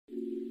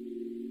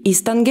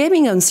Instant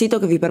Gaming è un sito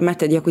che vi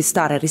permette di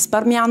acquistare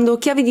risparmiando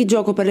chiavi di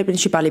gioco per le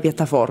principali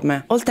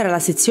piattaforme. Oltre alla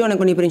sezione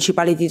con i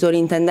principali titoli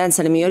in tendenza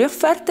e le migliori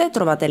offerte,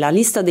 trovate la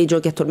lista dei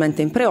giochi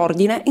attualmente in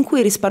preordine, in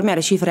cui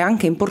risparmiare cifre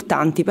anche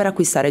importanti per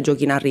acquistare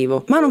giochi in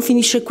arrivo. Ma non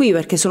finisce qui,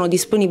 perché sono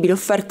disponibili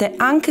offerte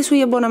anche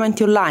sugli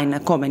abbonamenti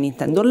online, come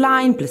Nintendo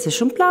Online,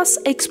 PlayStation Plus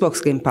e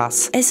Xbox Game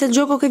Pass. E se il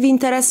gioco che vi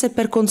interessa è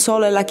per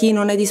console e la key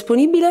non è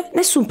disponibile?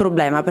 Nessun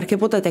problema, perché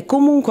potete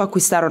comunque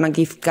acquistare una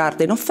gift card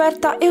in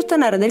offerta e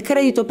ottenere del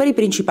credito per i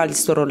principali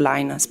store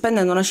online,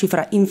 spendendo una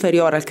cifra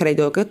inferiore al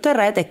credito che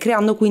otterrete e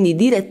creando quindi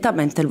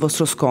direttamente il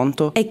vostro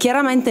sconto. E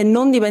chiaramente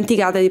non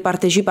dimenticate di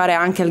partecipare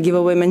anche al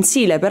giveaway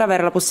mensile per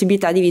avere la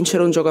possibilità di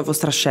vincere un gioco a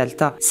vostra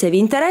scelta. Se vi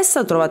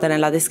interessa, trovate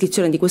nella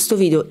descrizione di questo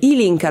video i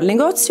link al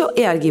negozio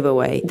e al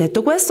giveaway.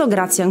 Detto questo,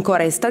 grazie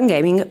ancora a Instant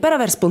Gaming per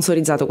aver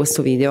sponsorizzato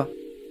questo video.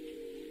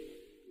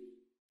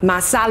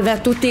 Ma salve a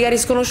tutti cari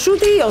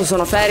sconosciuti, io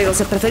sono Phenrir,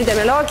 se preferite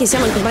Melochi,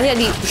 siamo in compagnia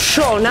di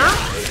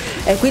Shona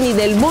e quindi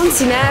del buon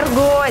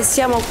Synergo e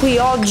siamo qui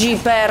oggi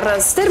per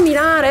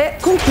sterminare,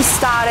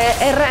 conquistare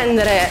e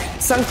rendere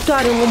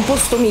Sanctuarium un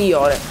posto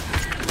migliore,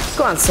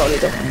 come al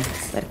solito,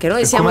 perché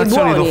noi siamo i buoni.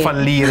 Come al solito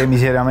fallire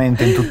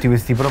miseramente in tutti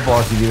questi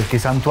propositi, perché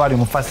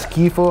Sanctuarium fa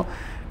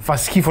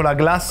schifo la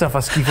glassa,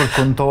 fa schifo il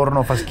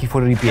contorno, fa schifo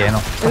il ripieno.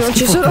 Non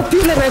ci sono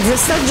più le mezze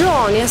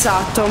stagioni,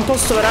 esatto, è un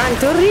posto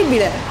veramente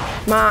orribile.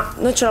 Ma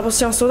noi ce la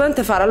possiamo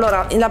assolutamente fare.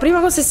 Allora, la prima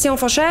cosa che stiamo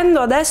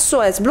facendo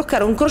adesso è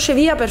sbloccare un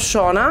crocevia per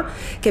Shona,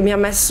 che mi ha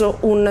messo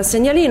un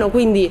segnalino,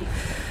 quindi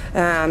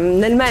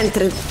nel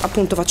mentre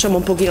appunto facciamo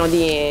un pochino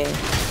di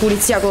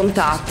pulizia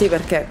contatti,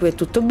 perché qui è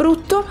tutto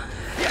brutto.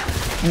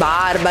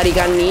 Barbari,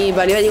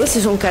 cannibali, vedi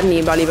questi sono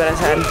cannibali per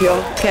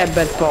esempio. Che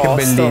bel posto.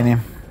 Che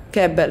bellini.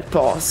 Che bel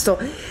posto.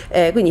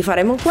 Quindi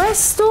faremo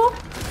questo,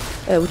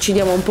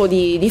 uccidiamo un po'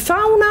 di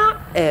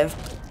fauna,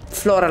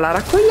 flora la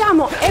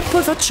raccogliamo e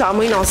poi facciamo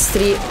le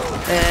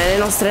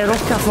nostre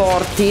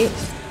roccaforti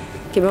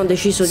che abbiamo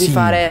deciso di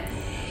fare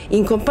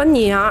in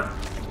compagnia,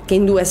 che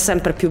in due è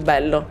sempre più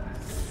bello.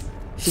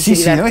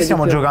 Sì, noi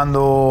stiamo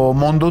giocando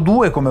Mondo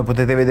 2, come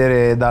potete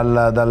vedere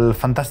dal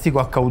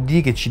fantastico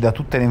HUD che ci dà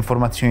tutte le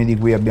informazioni di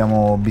cui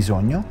abbiamo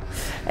bisogno.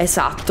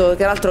 Esatto,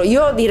 tra l'altro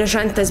io di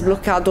recente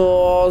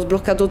ho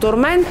sbloccato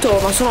Tormento,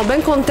 ma sono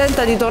ben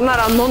contenta di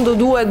tornare al Mondo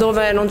 2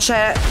 dove non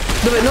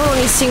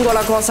ogni singola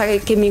cosa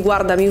che mi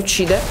guarda mi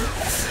uccide,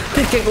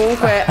 perché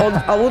comunque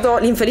ho avuto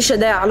l'infelice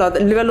idea. Allora,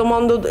 il livello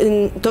mondo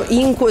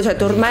cioè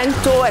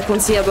Tormento è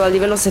consigliato dal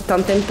livello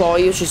 70 in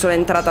poi, io ci sono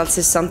entrata al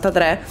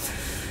 63.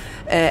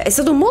 È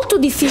stato molto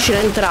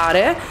difficile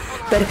entrare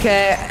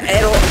perché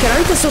ero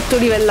chiaramente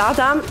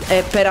sottolivellata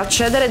e per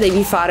accedere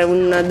devi fare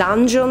un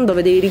dungeon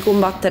dove devi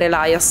ricombattere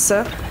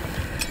l'Aias.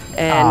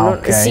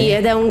 Okay. Sì,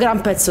 ed è un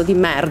gran pezzo di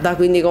merda,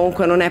 quindi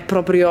comunque non è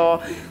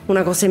proprio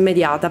una cosa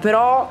immediata,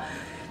 però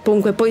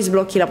comunque poi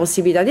sblocchi la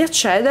possibilità di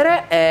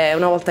accedere e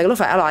una volta che lo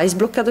fai... Allora, hai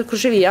sbloccato il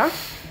crocevia?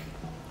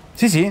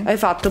 Sì. Hai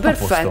fatto,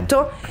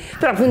 perfetto.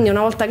 Però quindi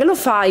una volta che lo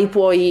fai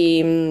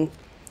puoi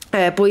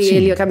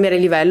cambiare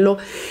livello.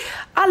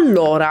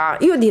 Allora,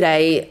 io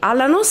direi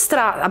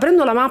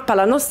aprendo la mappa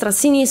alla nostra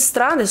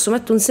sinistra, adesso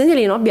metto un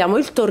segnalino, abbiamo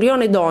il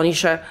Torrione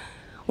Donice,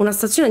 una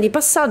stazione di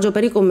passaggio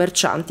per i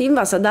commercianti,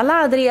 invasa da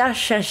ladri e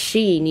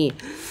assassini.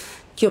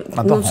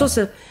 Non so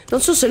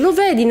se lo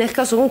vedi, nel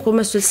caso comunque ho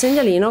messo il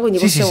segnalino, quindi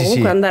possiamo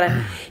comunque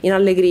andare in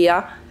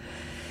allegria.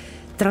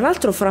 Tra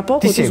l'altro fra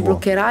poco tu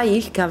sbloccherai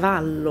il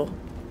cavallo.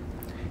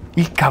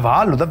 Il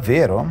cavallo,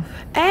 davvero?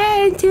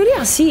 In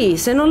teoria sì,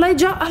 se non l'hai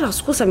già... Allora,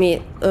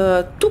 scusami,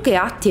 tu che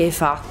atti hai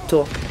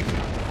fatto?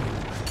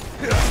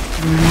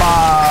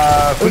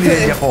 Ma quelli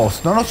degli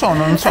apostoli,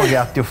 non so che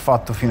atti ho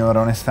fatto finora,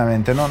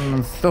 onestamente.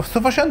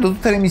 Sto facendo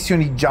tutte le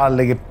missioni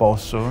gialle che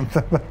posso.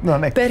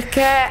 Non è...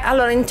 Perché,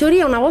 allora, in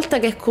teoria una volta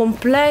che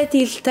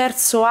completi il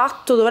terzo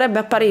atto dovrebbe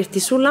apparirti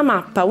sulla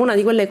mappa una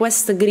di quelle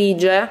quest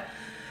grigie,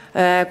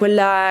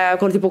 quella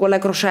tipo con le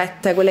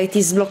crocette, quelle che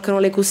ti sbloccano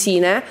le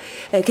cosine,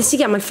 che si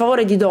chiama il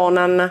favore di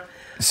Donan.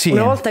 Sì.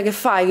 Una volta che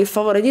fai il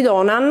favore di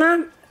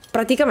Donan,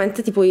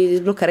 praticamente ti puoi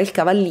sbloccare il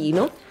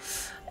cavallino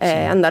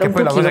e andare un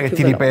po' più veloce. Che poi la cosa che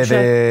ti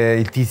ripete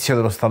il tizio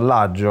dello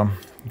stallaggio.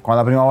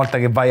 Quando la prima volta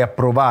che vai a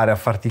provare a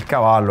farti il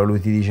cavallo,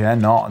 lui ti dice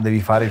no, devi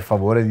fare il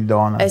favore di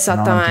Donan.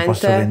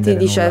 Esattamente, ti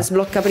dice nulla.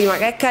 Sblocca prima,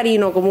 che è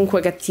carino comunque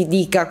che ti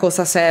dica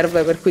cosa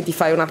serve, per cui ti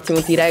fai un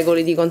attimo, ti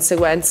regoli di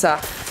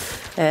conseguenza.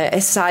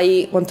 E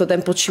sai quanto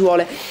tempo ci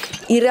vuole.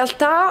 In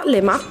realtà le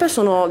mappe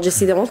sono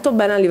gestite molto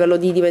bene a livello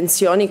di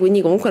dimensioni,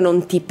 quindi comunque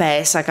non ti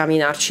pesa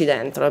camminarci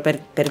dentro,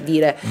 per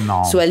dire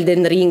su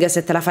Elden Ring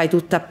se te la fai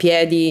tutta a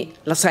piedi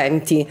lo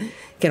senti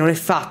che non è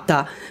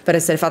fatta per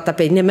essere fatta a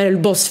piedi, nemmeno il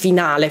boss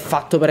finale è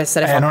fatto per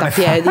essere fatta a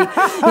piedi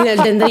in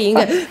Elden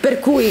Ring, per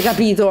cui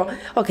capito,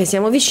 ok,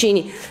 siamo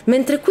vicini.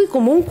 Mentre qui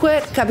comunque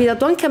è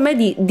capitato anche a me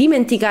di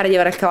dimenticare di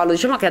avere il cavallo,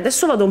 diciamo che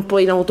adesso vado un po'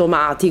 in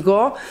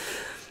automatico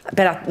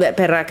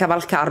per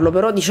cavalcarlo,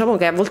 però diciamo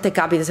che a volte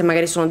capita, se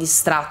magari sono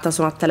distratta,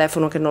 sono al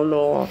telefono, che non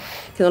lo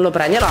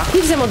prendi. Allora,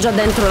 qui siamo già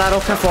dentro la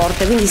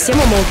roccaforte, quindi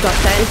stiamo molto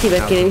attenti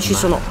perché i nemici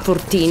sono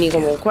fortini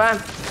comunque.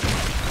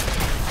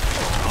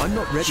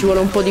 ci vuole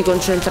un po' di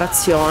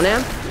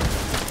concentrazione.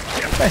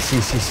 Beh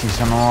sì,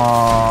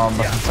 sono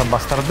abbastanza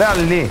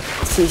bastardelli.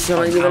 Sì,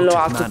 sono di livello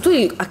alto.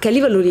 Tu a che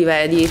livello li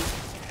vedi?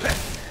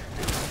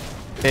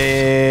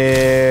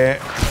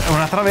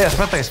 Una trave,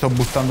 aspetta che sto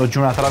buttando giù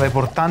una trave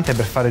portante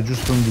per fare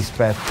giusto un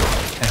dispetto.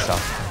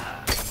 Esatto.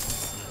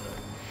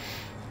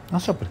 Non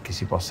so perché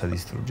si possa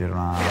distruggere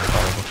una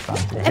trave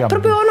portante. È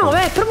proprio, no,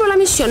 è proprio la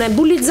missione, è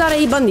bullizzare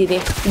i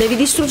banditi. Devi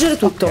distruggere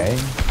tutto.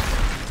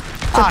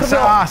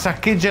 Ok.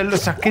 Saccheggia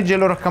il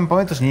loro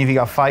accampamento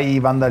significa fai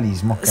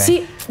vandalismo. Okay.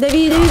 Sì,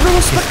 devi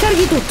proprio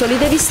spaccargli tutto, li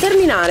devi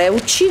sterminare,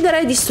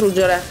 uccidere e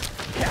distruggere.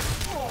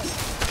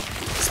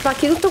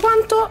 Spacchi tutto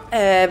quanto.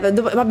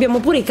 Abbiamo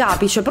pure i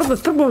capi, cioè è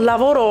proprio un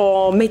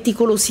lavoro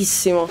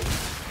meticolosissimo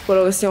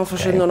quello che stiamo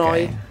facendo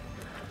noi.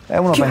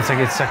 Uno pensa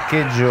che il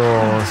saccheggio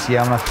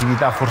sia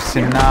un'attività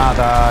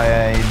forsennata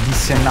e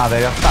dissennata,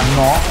 in realtà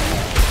no.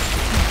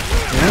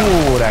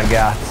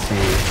 Ragazzi,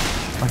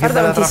 ma che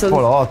bella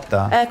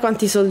trappolotta.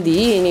 Quanti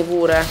soldini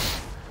pure.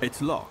 Come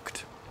it's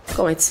locked?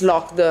 It's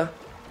locked.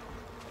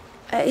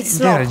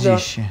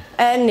 Reagisci.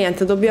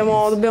 Niente,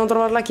 dobbiamo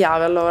trovare la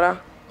chiave allora.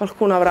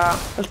 Qualcuno avrà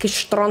qualche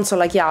stronzo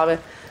la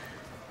chiave.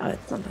 Vabbè,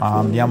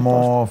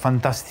 abbiamo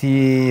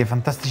fantastici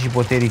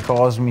poteri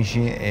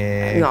cosmici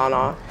e...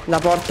 No, la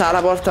porta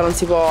non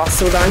si può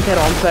assolutamente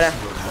rompere.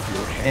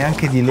 È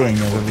anche di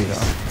legno, capito?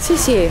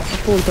 Sì,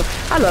 appunto.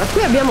 Allora,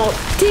 qui abbiamo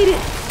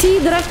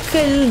Tidrek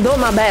il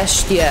Doma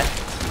Bestie.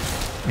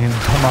 Il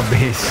Doma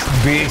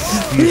Bestie.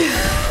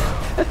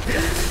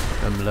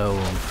 I'm low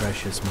on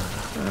precious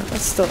mana.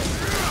 Questo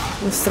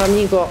nostro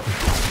amico.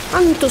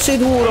 Quanto sei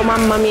duro,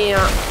 mamma mia.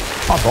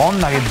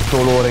 Madonna, che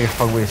dolore che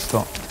fa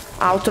questo.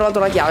 Ho trovato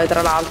la chiave,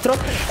 tra l'altro.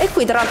 E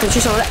qui tra l'altro ci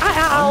sono le...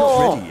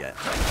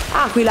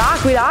 Aquila.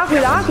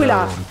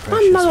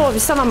 Mamma mia, mi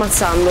stava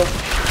ammazzando.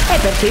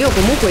 Perché io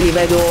comunque li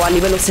vedo a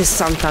livello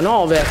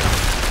 69.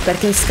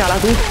 Perché scala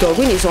tutto.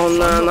 Quindi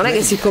non è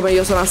che siccome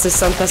io sono a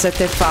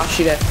 67 è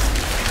facile.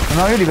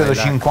 No, io li vedo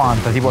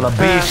 50. Tipo la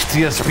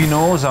bestia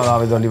spinosa la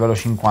vedo a livello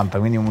 50.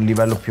 Quindi un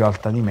livello più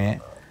alta di me.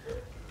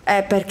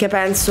 Perché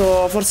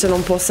penso forse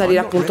non può salire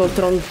appunto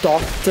oltre un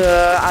tot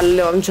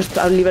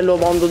al livello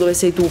mondo dove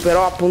sei tu,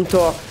 però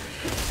appunto...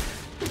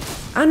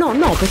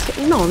 no,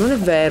 perché... No, non è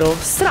vero.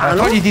 Strano.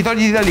 Togliti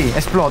da lì,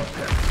 esplode.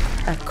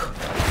 Ecco.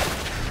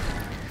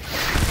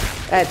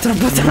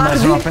 Troppo tardi. Mi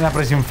sono appena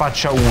preso in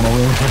faccia uno,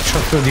 quindi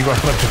faccio di qua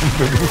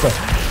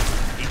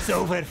It's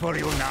over for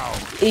you now.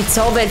 It's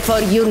over for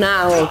you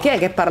now. Chi è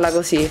che parla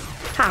così?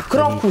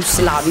 Crocus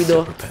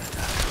Lavido.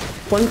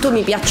 Quanto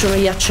mi piacciono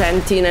gli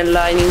accenti in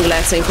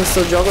inglese in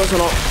questo gioco,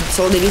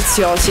 sono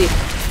deliziosi,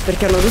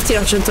 perché hanno tutti un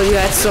accento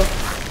diverso.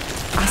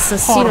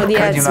 Assassino di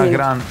Ezmi.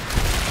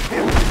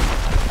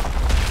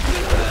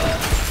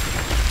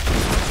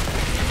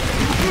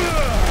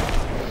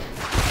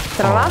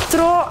 Tra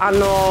l'altro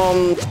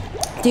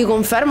ti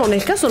confermo,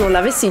 nel caso non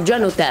l'avessi già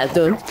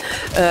notato,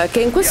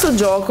 che in questo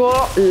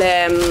gioco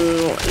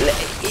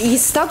gli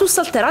status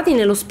alterati,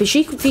 nello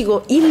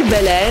specifico il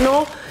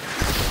veleno,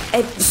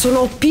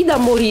 sono OP da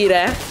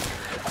morire,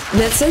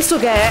 nel senso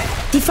che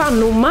ti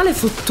fanno un male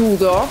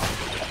fottuto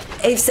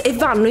e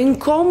vanno in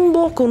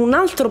combo con un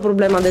altro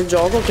problema del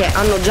gioco che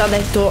hanno già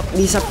detto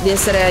di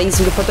essere, gli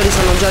sviluppatori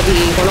sanno già di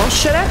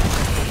riconoscere,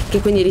 che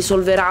quindi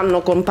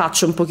risolveranno con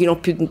patch un pochino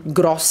più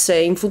grosse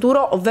in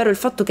futuro, ovvero il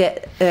fatto che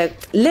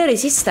le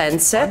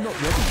resistenze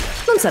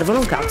non servono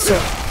un cazzo.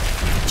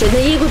 Cioè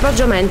negli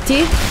equipaggiamenti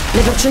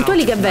le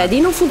percentuali che vedi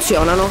non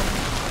funzionano.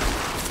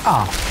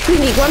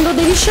 Quindi quando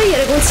devi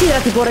scegliere considera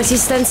tipo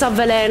resistenza a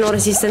veleno,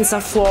 resistenza a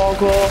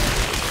fuoco.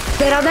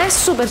 Per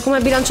adesso, per come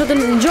è bilanciato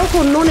il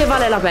gioco, non ne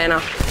vale la pena.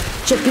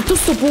 Cioè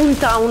piuttosto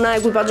punta a un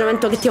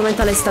equipaggiamento che ti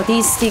aumenta le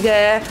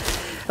statistiche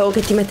o che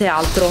ti mette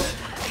altro.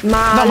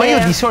 Ma io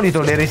di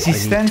solito le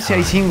resistenze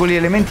ai singoli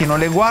elementi non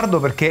le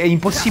guardo, perché è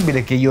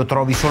impossibile che io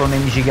trovi solo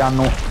nemici che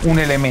hanno un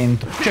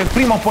elemento. Cioè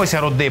prima o poi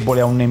sarò debole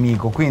a un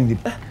nemico, quindi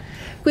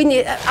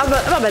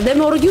vabbè, the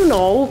more you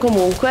know.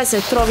 Comunque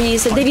se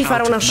devi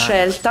fare una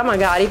scelta,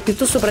 magari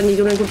piuttosto prenditi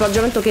un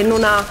equipaggiamento che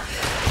non ha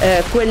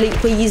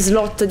quegli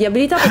slot di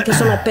abilità, perché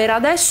per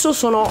adesso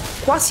sono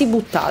quasi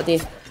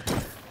buttati,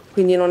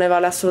 quindi non ne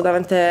vale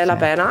assolutamente la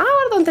pena.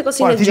 Guarda tante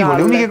cosine gialle. Ti dico,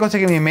 le uniche cose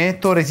che mi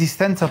metto,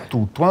 resistenza a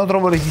tutto. Quando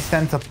trovo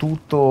resistenza a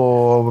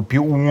tutto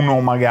più uno,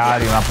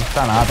 magari una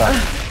puttanata,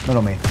 me lo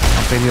metto,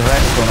 ma per il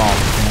resto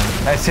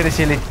no. Essere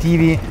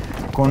selettivi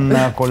con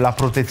la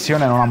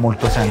protezione non ha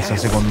molto senso,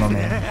 secondo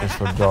me, in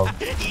questo gioco.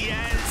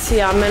 Sì,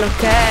 a meno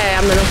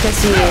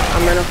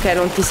che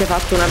non ti sei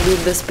fatto una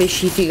build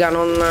specifica.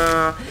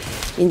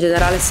 In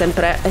generale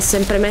è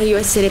sempre meglio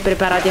essere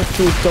preparati a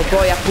tutto.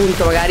 Poi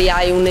appunto magari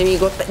hai un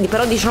nemico,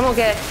 però diciamo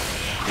che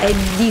è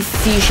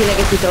difficile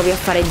che ti trovi a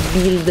fare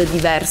build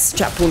diverse.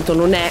 Cioè appunto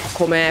non è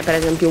come per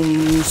esempio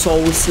un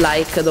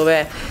Souls-like,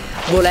 dove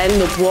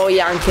volendo puoi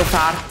anche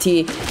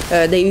farti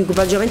degli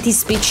equipaggiamenti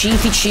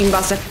specifici in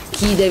base a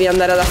chi devi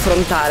andare ad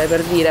affrontare,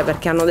 per dire,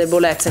 perché hanno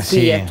debolezze.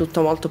 Qui è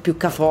tutto molto più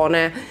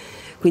cafone,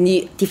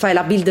 quindi ti fai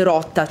la build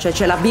rotta, cioè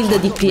c'è la build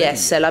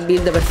DPS, la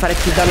build per fare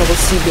più danno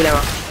possibile, ma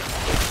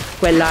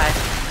quella è.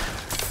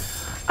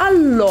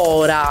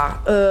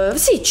 Allora,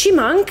 sì, ci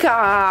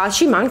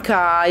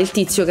manca il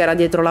tizio che era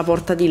dietro la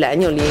porta di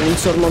legno, lì,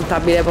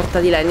 l'insormontabile porta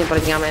di legno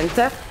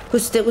praticamente.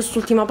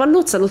 Quest'ultima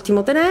palluzza,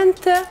 l'ultimo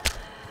tenente.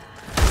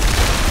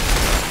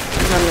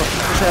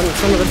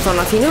 Stanno per fare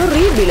una fine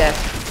orribile.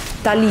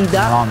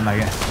 Talida. Madonna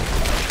che...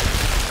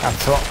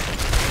 Cazzo.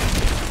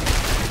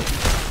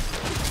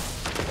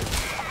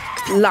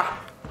 Là.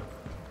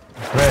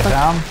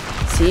 Presa?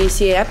 Sì,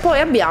 sì, e poi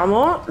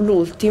abbiamo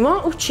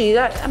l'ultimo,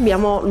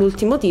 abbiamo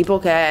l'ultimo tipo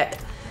che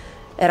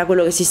era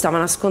quello che si stava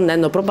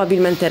nascondendo,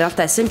 probabilmente in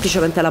realtà è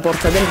semplicemente la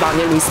porta del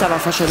bagno e lui stava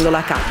facendo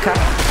la cacca.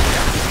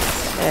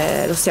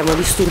 Lo stiamo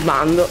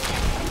disturbando.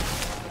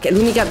 Che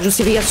l'unica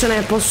giustificazione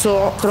che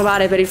posso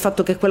trovare per il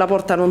fatto che quella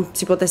porta non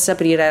si potesse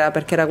aprire era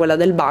perché era quella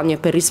del bagno e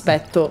per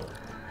rispetto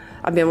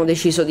abbiamo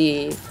deciso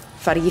di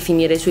fargli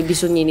finire i suoi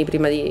bisognini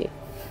prima di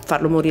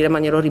farlo morire in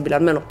maniera orribile,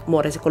 almeno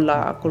muore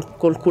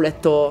col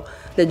culetto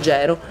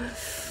leggero.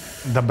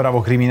 Da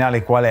bravo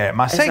criminale qual è?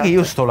 Ma sai Esatto. che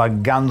io sto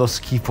laggando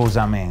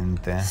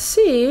schifosamente?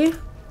 Sì.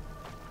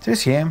 Sì,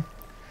 sì.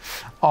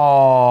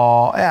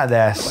 Oh, e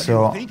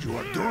adesso?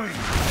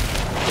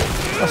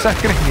 Cosa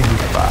credi di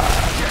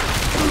fare?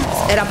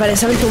 Oh. Era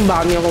palesemente un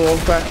bagno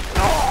comunque.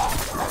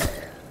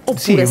 Oppure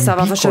Sì,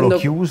 stava facendo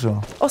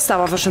chiuso. O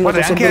stava facendo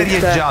Guarda, cose anche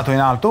brutte. arieggiato in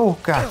alto. Oh,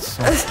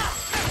 cazzo.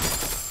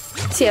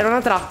 Sì, era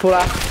una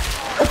trappola.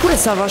 Oppure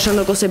stava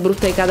facendo cose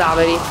brutte ai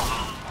cadaveri.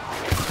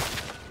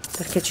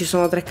 Perché ci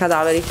sono 3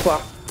 cadaveri qua.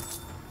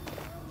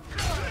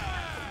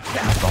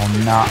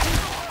 Madonna.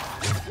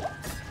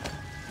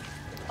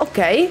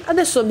 Ok,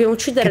 adesso dobbiamo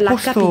uccidere Che la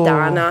posto-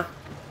 capitana.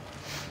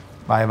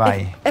 Vai, vai.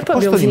 E Che poi posto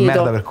abbiamo di finito.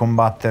 merda per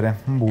combattere.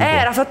 Un buco.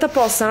 Era fatta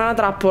apposta, era una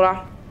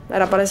trappola.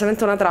 Era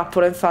palesemente una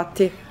trappola,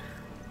 infatti.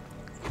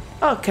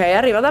 Ok,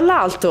 arriva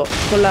dall'alto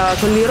con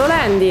l'hero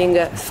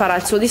landing. Farà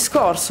il suo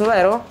discorso,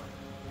 vero?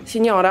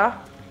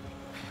 Signora?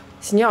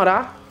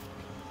 Signora?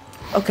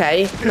 Ok,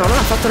 no, non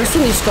ha fatto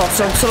nessun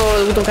discorso, ho solo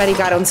dovuto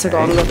caricare un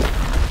secondo. È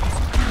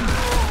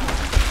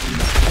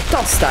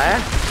tosta,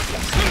 eh?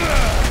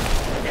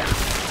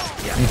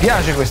 Mi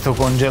piace questo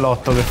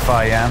congelotto che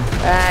fai,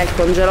 Il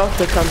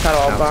congelotto è tanta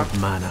roba. Out of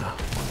mana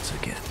once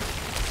again.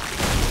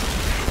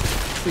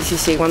 Sì, sì,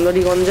 sì, quando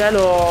li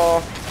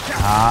congelo...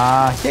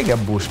 Ah, chi è che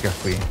busca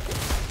qui?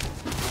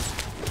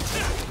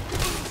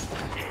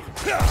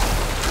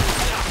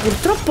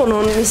 Purtroppo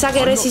non mi sa che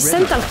è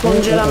resistente al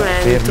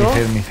congelamento.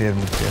 Fermi.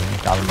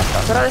 Calma.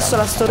 Però adesso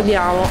la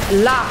stordiamo.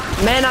 Là,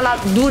 menala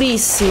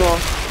durissimo.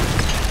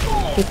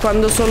 Che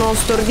quando sono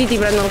storditi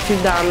prendono più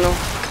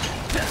danno.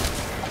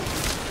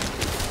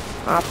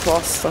 A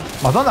posto.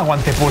 Madonna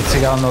quante pozze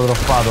che hanno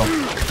droppato.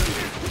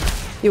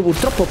 Io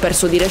purtroppo ho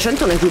perso di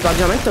recente un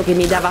equipaggiamento che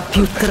mi dava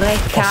più 3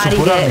 Posso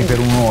curarmi cariche. per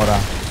un'ora.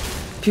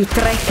 Più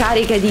 3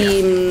 cariche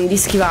di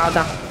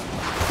schivata.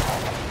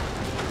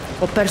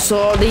 Ho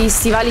perso degli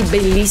stivali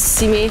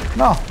bellissimi.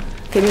 No.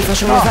 Che mi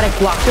facevano No, fare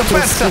ti ho 4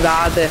 persa.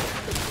 schivate.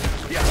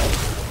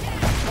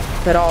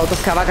 Però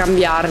toccava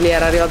cambiarli,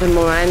 era arrivato il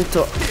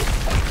momento.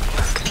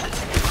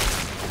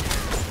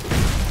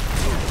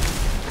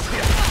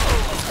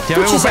 Ti Tu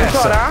avevo ci sei persa.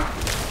 ancora?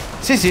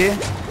 Sì, sì.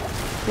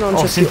 Non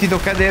Ho c'è sentito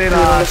cadere più.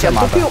 Non la lo sento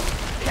chiamata. più.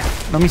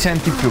 Non mi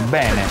senti più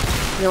bene.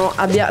 No,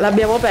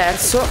 l'abbiamo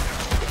perso.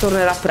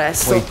 Tornerà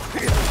presto. Poi-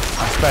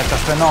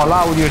 Aspetta, no,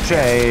 l'audio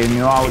c'è, il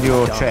mio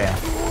audio c'è.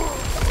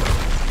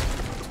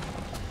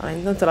 Allora,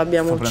 intanto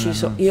l'abbiamo Sto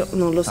ucciso. prendendo Io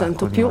non lo un sacco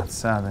sento di più.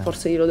 mazzate.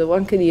 Forse glielo devo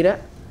anche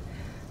dire.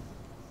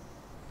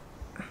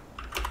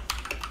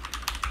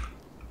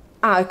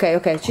 Ah,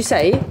 ok, ci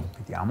sei?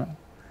 Vediamo.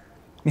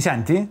 Mi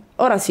senti?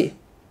 Ora sì.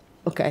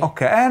 Ok.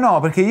 Ok, no,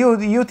 perché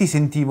io ti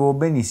sentivo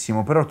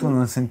benissimo, però tu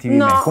non sentivi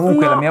No, me.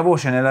 Comunque no. la mia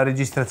voce nella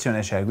registrazione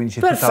c'è, quindi c'è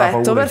tutta la paura e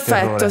il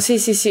Perfetto. terrore.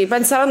 Sì.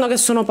 Penseranno che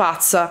sono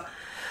pazza.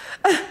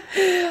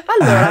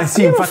 Allora,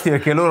 Sì, infatti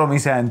perché loro mi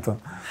sentono.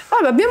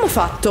 vabbè, abbiamo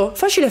fatto.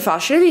 Facile,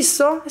 hai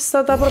visto? È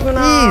stata proprio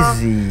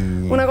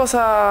Easy. una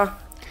cosa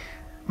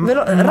Ma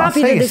rapida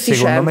sai ed che efficiente.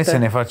 secondo me se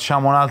ne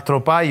facciamo un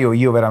altro paio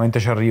io veramente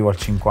ci arrivo al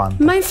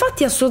 50. Ma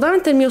infatti è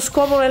assolutamente il mio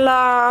scopo, il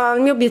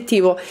mio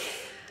obiettivo.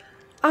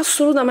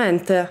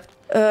 Assolutamente.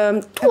 Tu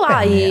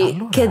hai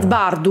allora.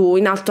 𝐏𝐑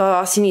in alto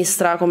a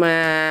sinistra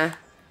come...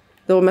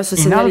 dove ho messo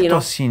il In segnalino. alto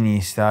a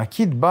sinistra,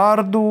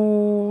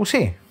 𝐏𝐑,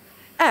 sì,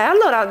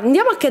 Allora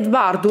andiamo a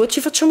𝐏𝐑 e ci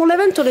facciamo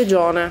l'evento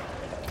legione.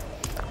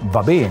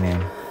 va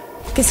bene.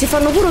 Che si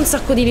fanno pure un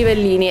sacco di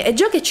livellini. E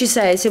già che ci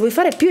sei, se vuoi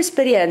fare più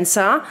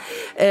esperienza,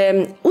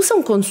 usa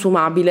un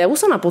consumabile,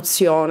 usa una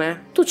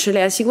pozione. Tu ce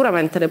le hai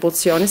sicuramente le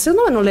pozioni,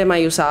 secondo me non le hai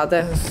mai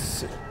usate.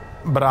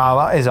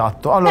 Brava,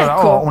 esatto. Allora,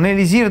 Ecco. ho un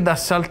elisir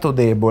d'assalto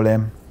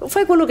debole.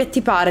 Fai quello che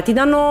ti pare, ti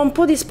danno un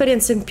po' di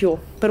esperienza in più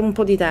per un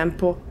po' di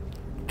tempo.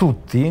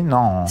 Tutti?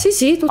 No. Sì,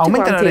 tutti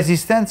Aumenta quanti. la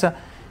resistenza.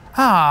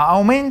 Ah,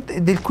 aumenta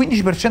del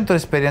 15%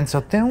 l'esperienza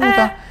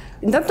ottenuta.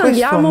 Intanto Questo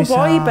andiamo mi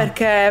poi sa-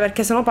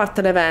 perché sennò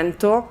parte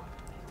l'evento.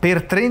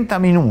 Per 30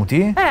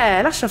 minuti?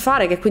 Lascia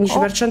fare che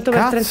 15%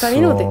 per 30 Cazzo.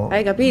 minuti,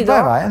 hai capito?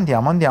 Vai,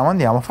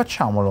 andiamo,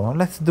 facciamolo.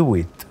 Let's do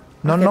it.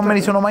 Non me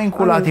li sono mai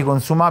inculati i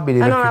consumabili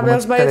perché no, come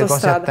tutte le cose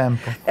strada. a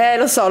tempo.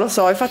 Lo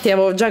so, infatti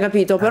avevo già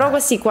capito, però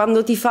questi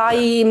quando ti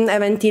fai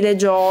eventi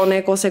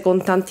legione, cose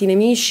con tanti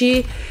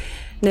nemici,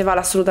 ne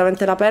vale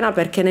assolutamente la pena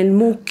perché nel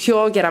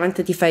mucchio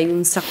chiaramente ti fai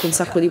un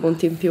sacco di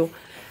punti in più.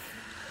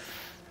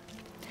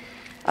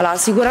 Allora,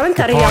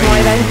 sicuramente arriviamo a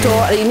evento,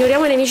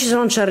 ignoriamo i nemici se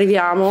non ci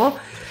arriviamo,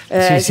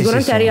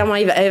 sicuramente arriviamo a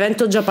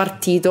evento già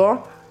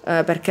partito,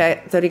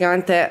 perché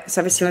teoricamente se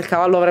avessimo il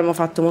cavallo avremmo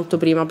fatto molto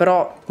prima,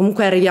 però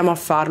comunque arriviamo a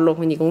farlo,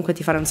 quindi comunque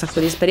ti fare un sacco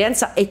di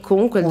esperienza e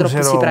comunque il drop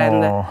si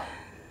prende.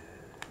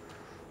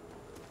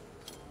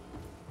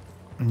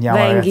 Andiamo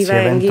ragazzi,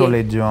 evento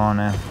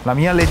legione. La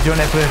mia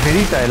legione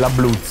preferita è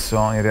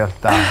l'Abruzzo in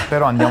realtà,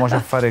 però andiamoci a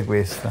fare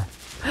questa.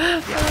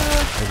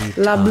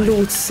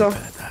 L'Abruzzo.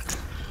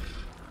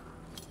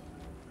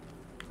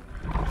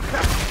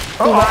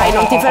 Vai,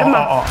 non ti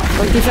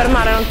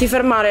fermare, non ti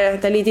fermare,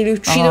 te li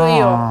uccido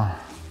io.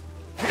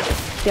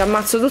 Ti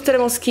ammazzo tutte le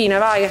moschine,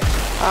 vai.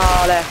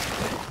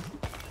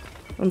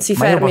 Non si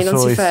fermi, non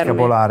si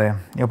fermi.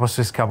 Io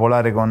posso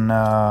escapolare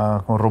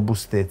con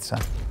robustezza.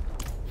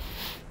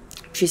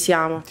 Ci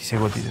siamo. Ti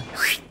seguo.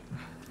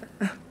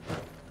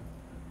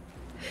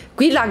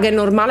 Qui il lag è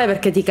normale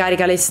perché ti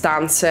carica le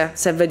stanze.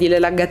 Se vedi le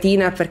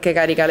laggatine è perché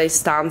carica le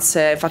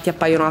stanze. Infatti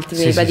appaiono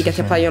altri, vedi che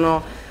ti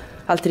appaiono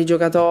altri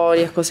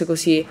giocatori e cose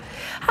così.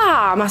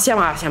 Ma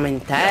siamo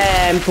in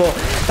tempo.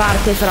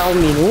 Parte fra un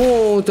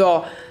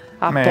minuto.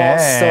 A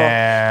posto.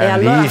 E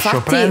allora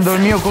prendo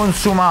il mio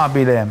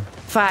consumabile.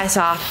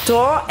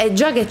 Esatto. E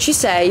già che ci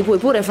sei puoi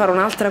pure fare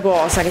un'altra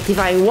cosa, che ti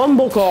fai un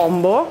wombo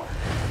combo.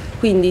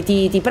 Quindi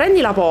ti prendi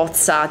la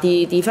pozza,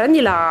 ti prendi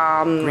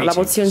la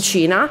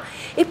pozioncina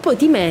e poi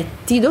ti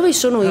metti dove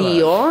sono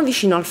io,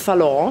 vicino al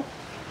falò,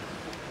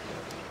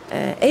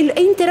 e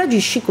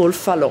interagisci col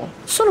falò.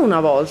 Solo una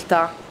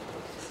volta.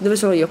 Dove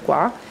sono io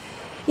qua?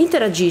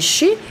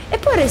 Interagisci e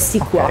poi resti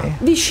qua,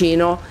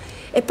 vicino.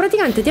 E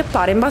praticamente ti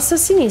appare in basso a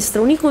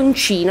sinistra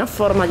un'iconcina a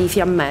forma di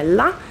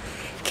fiammella,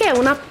 che è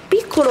un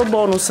piccolo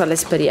bonus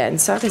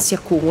all'esperienza che si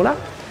accumula.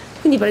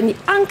 Quindi prendi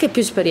anche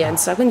più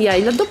esperienza, quindi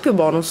hai il doppio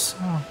bonus.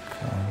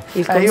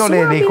 Io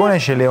le icone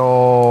ce le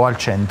ho al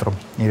centro,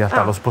 in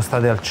realtà l'ho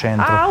spostate al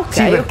centro.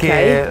 Sì,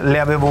 perché le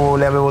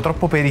avevo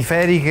troppo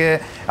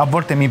periferiche, a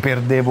volte mi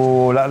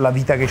perdevo la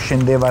vita che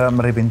scendeva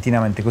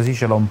repentinamente, così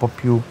ce l'ho un po'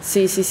 più.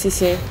 Sì.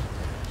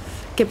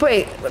 Che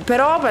poi,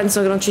 però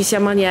penso che non ci sia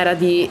maniera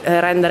di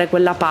rendere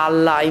quella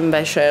palla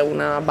invece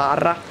una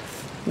barra.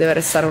 Deve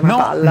restare una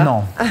palla.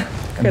 No.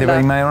 Deve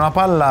rimanere una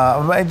palla.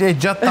 È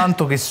già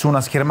tanto che su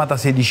una schermata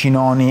 16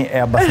 noni è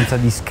abbastanza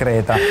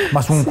discreta,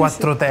 ma su un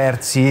 4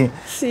 terzi.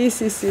 Sì,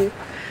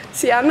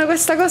 hanno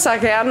questa cosa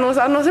che hanno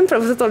sempre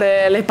usato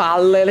le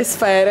palle, le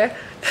sfere.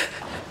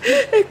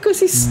 È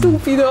così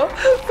stupido.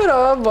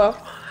 Però vabbè.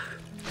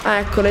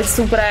 Eccolo, il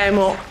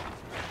supremo.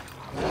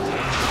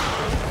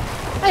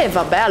 E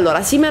vabbè,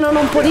 allora si menano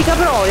un po' di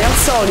caproni al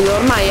solito,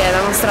 ormai è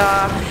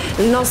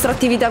la nostra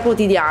attività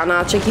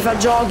quotidiana. C'è chi fa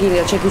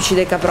jogging, c'è chi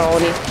uccide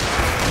caproni.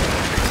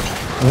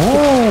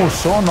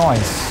 So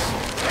nice.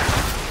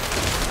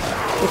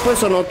 E poi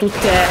sono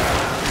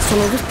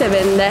tutte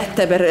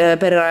vendette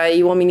per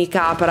gli uomini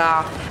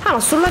capra. Ma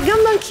sto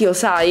laggando anch'io,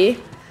 sai?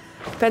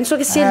 Penso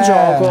che sia il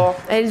gioco.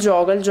 È il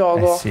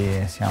gioco. Sì,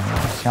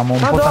 siamo un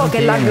po' tantini.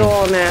 Che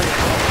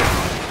laggone.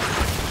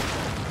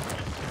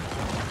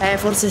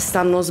 Forse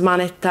stanno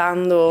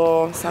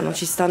smanettando,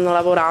 ci stanno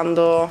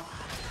lavorando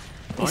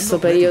in questo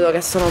periodo,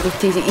 che sono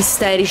tutti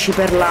isterici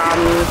per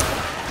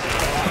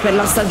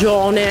la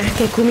stagione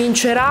che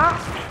comincerà,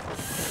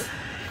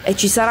 e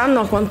ci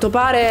saranno a quanto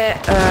pare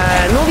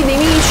nuovi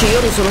nemici.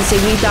 Io mi sono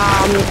seguita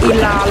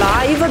la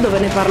live dove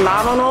ne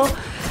parlavano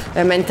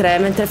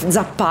mentre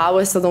zappavo,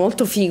 è stato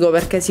molto figo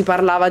perché si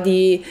parlava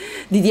di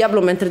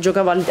Diablo mentre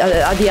giocavo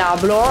a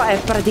Diablo, e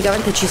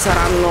praticamente ci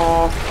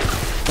saranno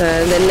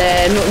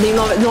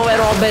nuove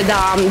robe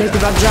da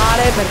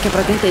equipaggiare, perché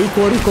praticamente i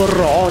cuori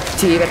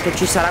corrotti, perché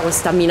ci sarà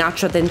questa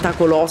minaccia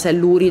tentacolosa e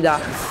lurida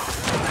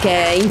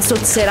che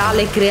insozzerà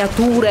le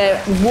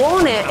creature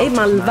buone e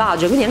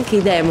malvagie, quindi anche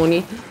i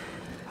demoni.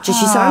 Cioè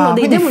ci saranno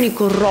dei demoni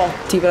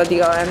corrotti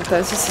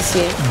praticamente.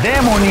 Sì.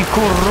 Demoni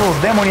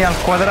al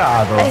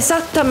quadrato.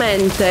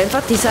 Esattamente,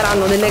 infatti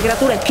saranno delle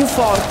creature più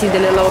forti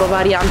delle loro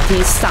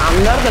varianti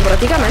standard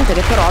praticamente,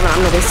 che però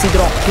avranno questi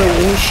drop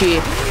unici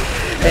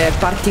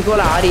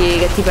particolari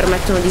che ti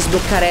permettono di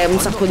sbloccare un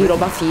sacco di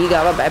roba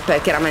figa.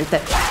 Vabbè,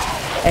 chiaramente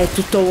è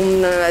tutto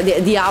un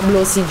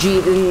Diablo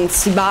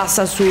si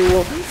basa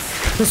su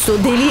questo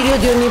delirio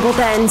di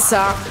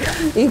onnipotenza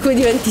in cui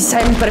diventi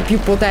sempre più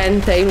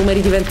potente, i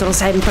numeri diventano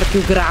sempre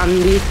più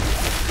grandi,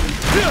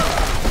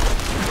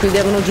 quindi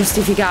devono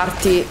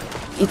giustificarti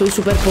i tuoi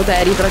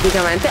superpoteri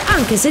praticamente,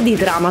 anche se di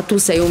trama tu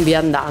sei un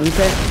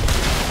viandante,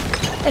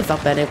 e va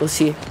bene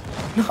così.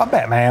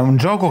 Vabbè, ma è un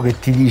gioco che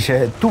ti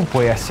dice tu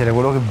puoi essere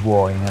quello che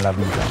vuoi nella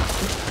vita.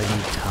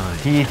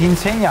 Ti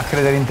insegna a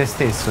credere in te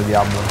stesso,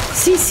 Diablo.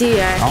 Sì,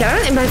 no?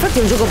 Chiaramente, ma infatti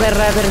è un gioco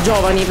per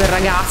giovani, per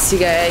ragazzi,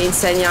 che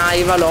insegna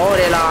il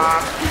valore, la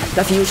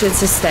fiducia in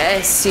se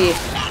stessi.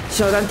 Ci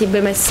sono tanti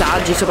bei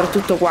messaggi,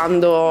 soprattutto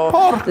quando...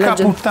 Porca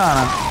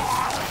puttana!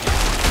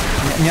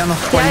 Mi hanno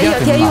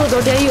squagliato. Ti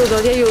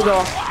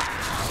aiuto.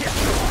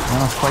 Mi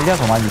hanno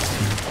squagliato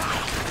malissimo.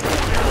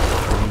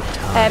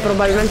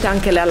 Probabilmente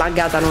anche la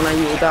laggata non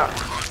aiuta.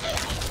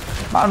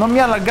 Ma non mi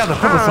ha laggato,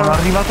 proprio sono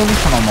arrivato lì,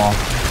 sono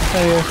morto.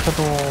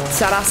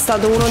 Sarà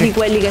stato uno di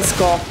quelli che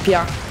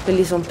scoppia.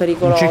 Quelli sono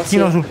pericolosi. Un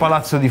cecchino sul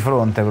palazzo di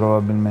fronte,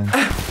 probabilmente.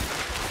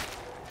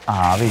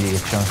 Ah, vedi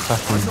che c'è un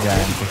sacco di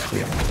gente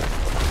qui.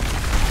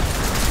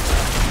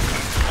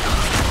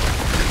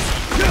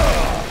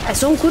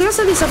 Sono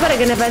curiosa di sapere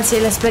che ne pensi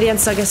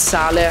dell'esperienza che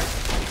sale.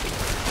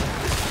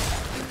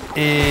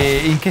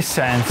 E in che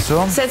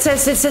senso?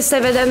 Se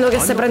stai vedendo che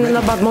stai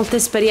prendendo molta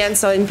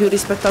esperienza in più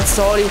rispetto al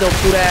solito,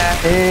 oppure...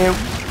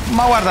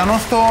 Ma guarda,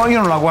 io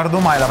non la guardo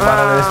mai la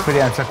barra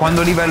dell'esperienza.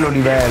 Quando livello,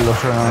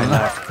 cioè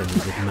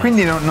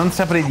quindi non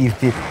saprei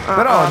dirti.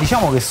 Però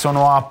diciamo che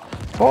sono a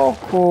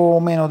poco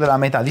meno della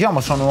metà.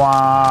 Diciamo sono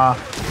a...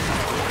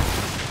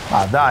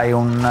 Ah dai,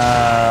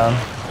 un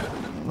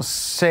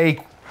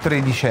 6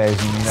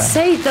 tredicesimi.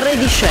 6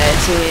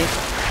 tredicesimi.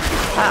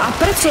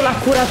 Apprezzo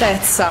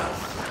l'accuratezza.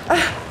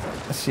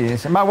 Sì,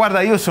 ma guarda,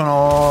 io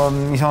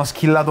mi sono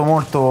skillato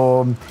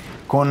molto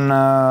con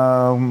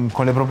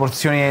le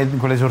proporzioni,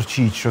 con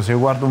l'esorciccio. Se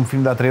guardo un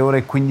film da 3 ore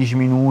e 15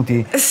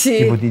 minuti, sì,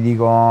 tipo ti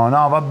dico,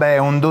 no vabbè,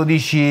 un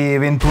 12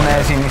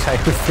 ventunesimi, sai,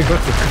 queste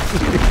cose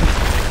così.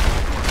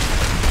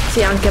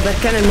 Sì, anche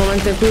perché nel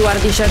momento in cui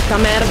guardi certa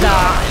merda,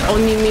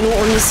 ogni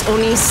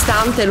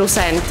istante lo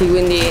senti,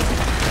 quindi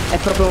è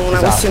proprio una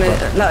questione,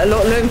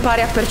 lo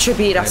impari a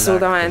percepire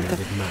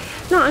assolutamente.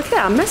 No, anche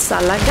a me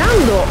sta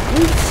laggando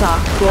un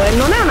sacco e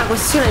non è una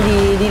questione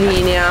di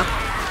linea.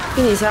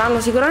 Quindi saranno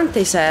sicuramente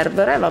i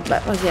server, vabbè,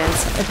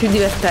 pazienza, è più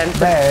divertente.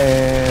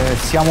 Beh,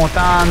 siamo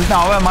tanti.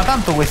 No, vabbè, ma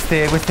tanto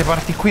queste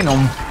parti qui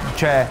non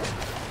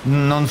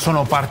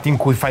sono parti in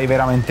cui fai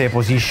veramente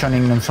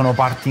positioning, non sono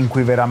parti in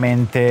cui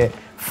veramente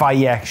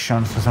fai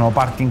actions, sono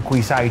parti in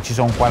cui sai ci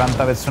sono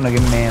 40 persone che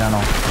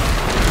menano.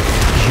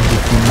 Ci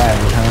butti in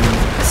mezzo, cioè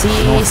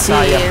non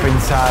stai a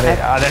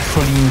pensare adesso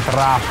li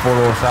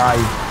intrappolo, sai,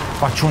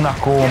 faccio una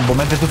combo,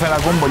 mentre tu fai la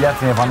combo gli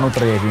altri ne fanno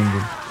 3,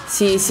 quindi.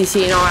 Sì,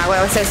 no,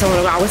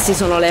 queste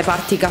sono le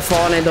parti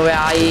cafone dove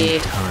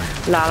hai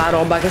la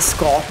roba che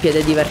scoppia ed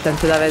è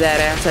divertente da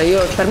vedere. Cioè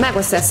per me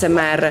questo è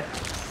SMR.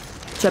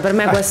 Cioè per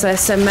me questo è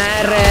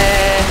SMR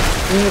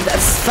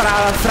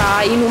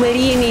fra i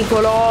numerini, i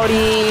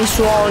colori, i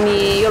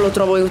suoni, io lo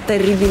trovo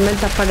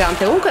terribilmente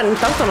appagante. Comunque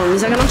intanto mi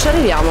sa che non ci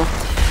arriviamo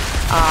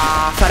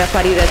a fare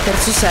apparire il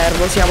terzo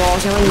servo, siamo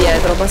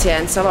indietro,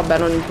 pazienza, vabbè,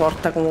 non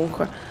importa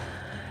comunque.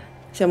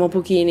 Siamo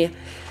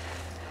pochini.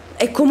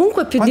 E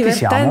comunque è più quanti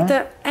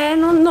divertente.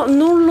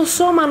 Non lo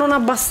so, ma non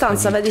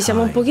abbastanza. Vedi,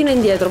 siamo un pochino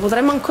indietro.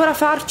 Potremmo ancora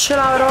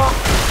farcela, però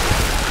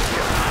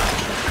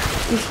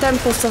il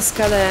tempo sta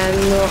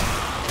scadendo.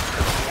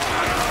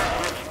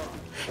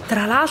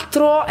 Tra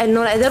l'altro,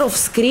 ed ero off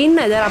screen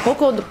ed era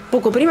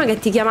poco prima che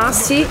ti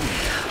chiamassi,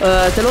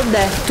 te l'ho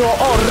detto,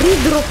 ho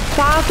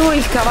ridroppato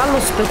il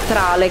cavallo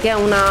spettrale, che è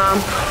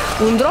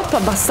un drop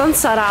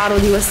abbastanza raro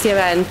di questi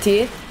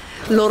eventi.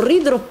 L'ho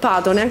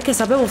ridroppato, neanche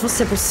sapevo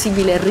fosse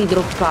possibile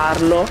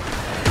ridropparlo,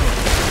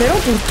 però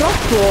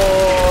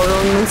purtroppo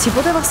non si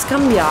poteva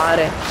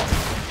scambiare,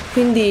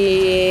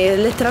 quindi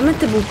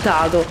letteralmente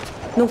buttato.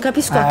 Non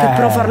capisco a che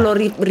pro farlo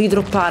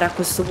ridroppare a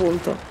questo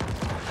punto.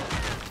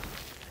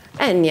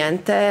 E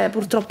niente,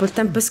 purtroppo il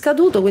tempo è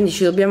scaduto, quindi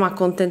ci dobbiamo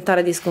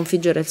accontentare di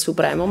sconfiggere il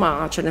Supremo,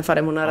 ma ce ne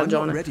faremo una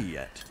ragione.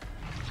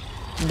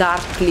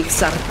 Dark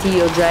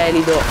𝐏𝐄𝐑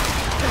gelido.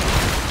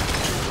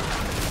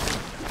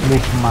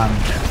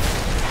 Lickman.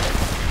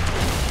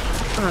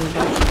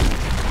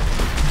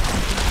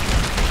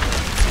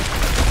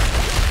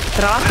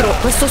 Tra l'altro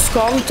questo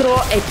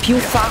scontro è più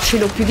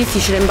facile o più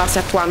difficile in base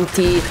a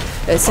quanti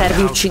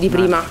servi uccidi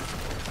prima.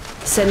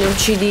 Se ne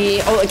uccidi,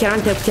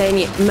 chiaramente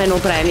ottieni meno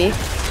premi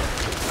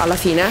alla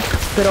fine,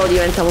 però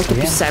diventa molto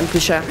più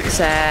semplice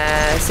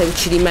se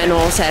uccidi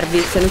meno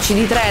servi. Se ne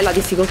uccidi 3 la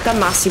difficoltà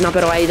massima,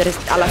 però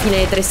alla fine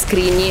hai 3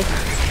 scrigni,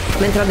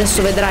 mentre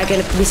adesso vedrai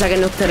che mi sa che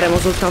ne otterremo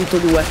soltanto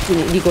 2,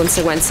 quindi di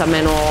conseguenza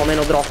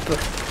meno drop.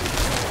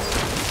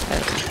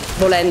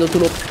 Volendo tu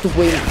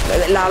puoi,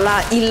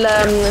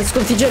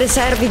 sconfiggere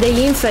servi degli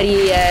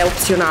inferi è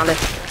opzionale,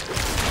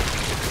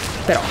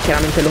 però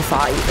chiaramente lo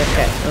fai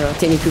perché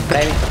ottieni più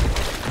premi.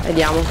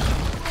 Vediamo,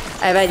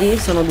 vedi,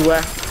 sono 2.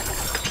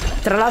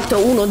 Tra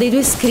l'altro uno dei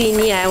 2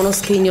 scrigni è uno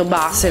scrigno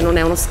base, non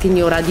è uno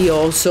scrigno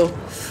radioso.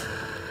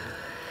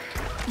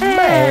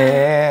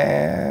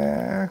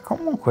 Beh,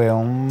 comunque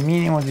un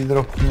minimo di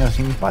droppino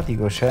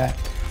simpatico c'è.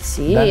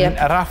 Sì,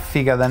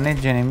 raffica,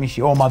 danneggia i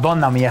nemici. Oh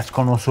madonna, mi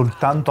escono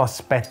soltanto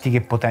aspetti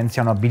che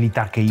potenziano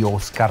abilità che io ho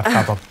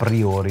scartato a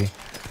priori.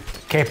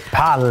 Che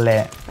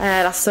palle.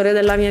 La storia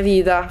della mia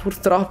vita,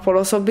 purtroppo,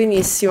 lo so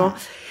benissimo.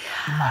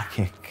 Ma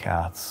che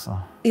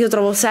cazzo. Io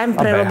trovo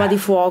sempre roba di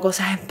fuoco,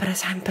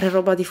 sempre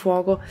roba di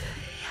fuoco.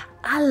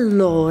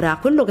 Allora,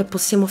 quello che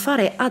possiamo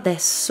fare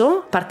adesso,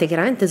 a parte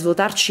chiaramente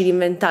svuotarci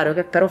l'inventario,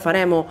 che però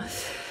faremo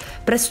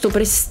presto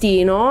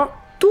prestino,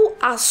 tu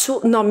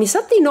No, mi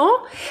sa di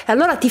no. E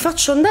allora ti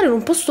faccio andare in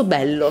un posto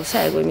bello.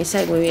 Seguimi.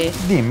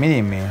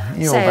 Dimmi.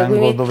 Io Seguimi.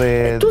 vengo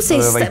dove tu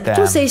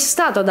tu sei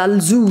stato dal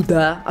sud?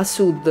 A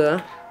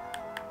sud?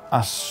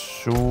 A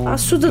sud. A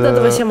sud da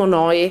dove siamo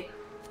noi?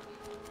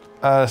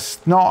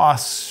 No, a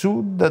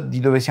sud di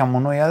dove siamo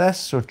noi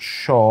adesso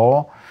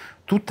c'ho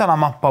tutta la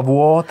mappa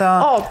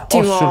vuota.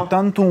 Ottimo. Ho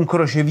soltanto un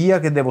crocevia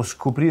che devo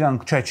scoprire,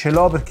 cioè ce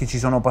l'ho perché ci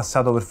sono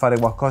passato per fare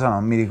qualcosa,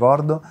 non mi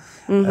ricordo,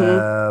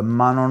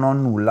 ma non ho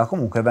nulla.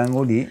 Comunque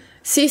vengo lì.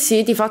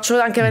 Sì, ti faccio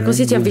anche per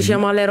così ti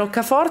avviciniamo alle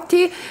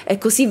roccaforti e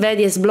così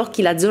vedi e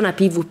sblocchi la zona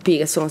PvP,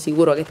 che sono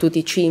sicuro che tu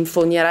ci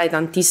infognerai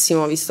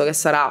tantissimo visto che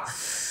sarà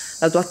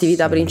la tua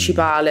attività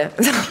principale.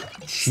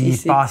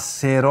 Ci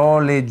passerò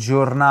le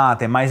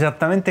giornate, ma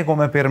esattamente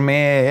come per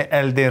me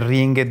Elden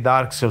Ring e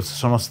Dark Souls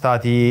sono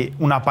stati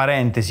una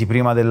parentesi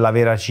prima della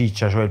vera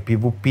ciccia, cioè il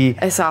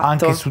PvP. Esatto.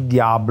 Anche su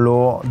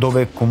Diablo,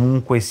 dove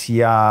comunque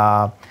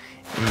sia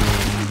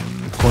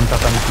conta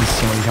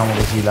tantissimo, diciamo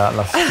così,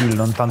 la skill,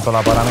 non tanto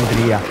la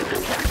parametria.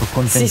 Sono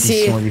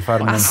contentissimo di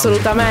farmi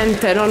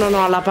assolutamente,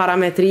 no, la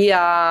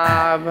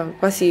parametria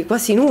quasi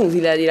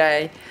inutile,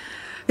 direi.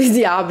 Il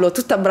Diablo,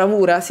 tutta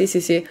bravura,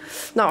 sì.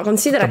 No,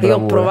 considera che io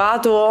ho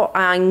provato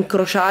a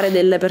incrociare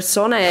delle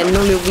persone e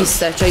non le ho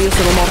viste, cioè io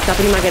sono morta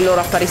prima che loro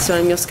apparissero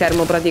nel mio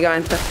schermo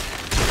praticamente.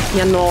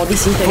 Mi hanno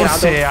disintegrato.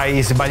 Forse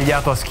hai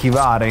sbagliato a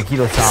schivare, chi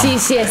lo sa.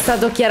 Sì, è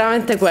stato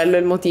chiaramente quello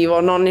il motivo,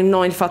 non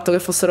il fatto che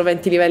fossero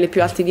 20 livelli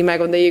più alti di me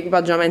con degli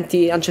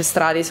equipaggiamenti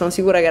ancestrali, sono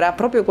sicura che era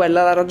proprio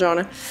quella la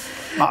ragione.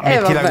 Ma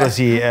mettila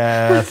così,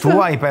 tu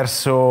hai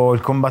perso il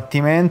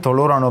combattimento,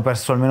 loro hanno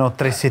perso almeno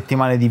 3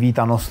 settimane di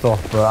vita non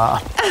stop a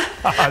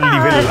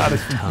livellare.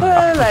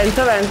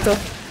 Evento.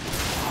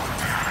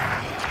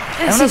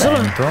 È un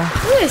evento?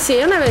 Sì,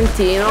 è un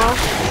eventino.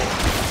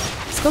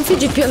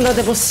 Sconfiggi più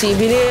andate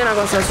possibili, è una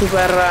cosa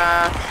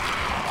super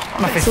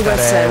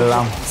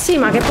festarella. Sì,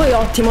 ma che poi è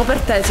ottimo per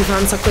te, si fa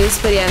un sacco di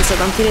esperienza,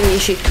 tanti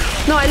nemici.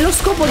 No, è lo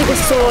scopo di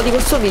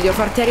questo video,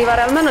 farti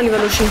arrivare almeno a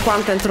livello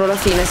 50 entro la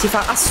fine, si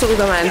fa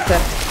assolutamente.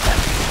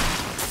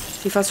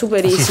 Si fa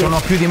super easy. Sì, sono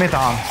più di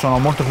metà, sono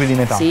molto più di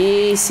metà.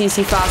 Sì,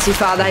 si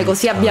fa, dai,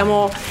 così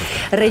abbiamo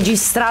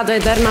registrato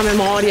eterna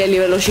memoria il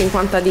livello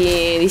 50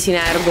 di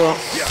Synergo.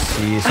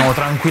 Sì, sono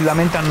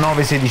tranquillamente a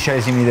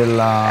 9/16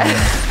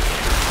 della...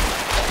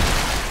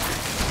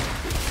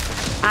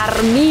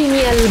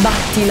 Armini el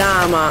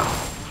Battilama.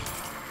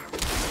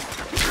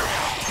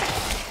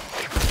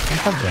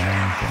 Tanta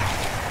gente.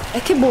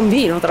 E che buon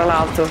vino, tra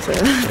l'altro,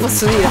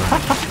 posso dire.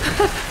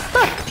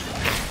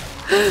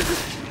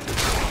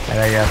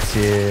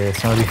 Ragazzi,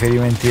 sono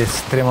riferimenti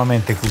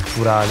estremamente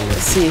culturali.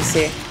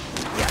 Sì.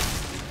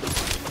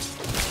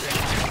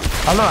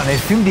 Allora, nel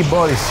film di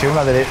Boris c'è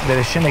una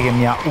delle scene che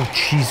mi ha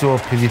ucciso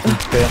più di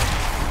tutte,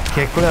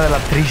 che è quella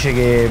dell'attrice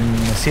che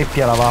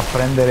Seppia la va a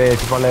prendere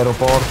tipo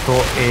all'aeroporto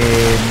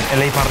e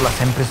lei parla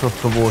sempre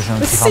sottovoce,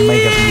 non si fa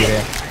mai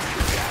capire.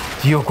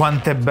 Dio,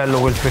 quanto è bello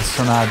quel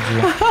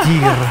personaggio.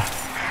 Tyr.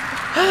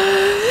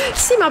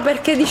 Sì, ma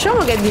perché diciamo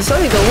che di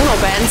solito uno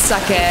pensa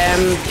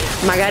che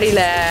magari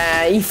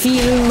i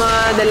film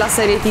della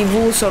serie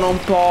TV sono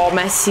un po'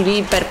 messi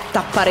lì per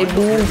tappare i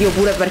buchi,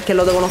 oppure perché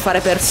lo devono fare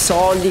per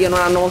soldi, che non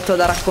hanno molto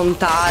da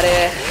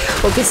raccontare,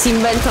 o che si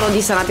inventano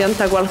di sana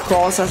pianta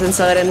qualcosa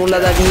senza avere nulla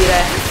da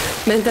dire.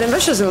 Mentre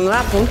invece secondo me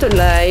appunto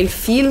il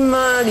film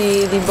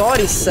di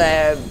Boris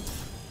è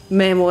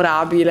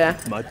memorabile.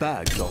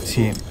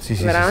 Sì.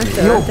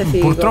 Veramente Io figo.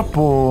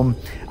 purtroppo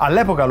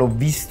all'epoca l'ho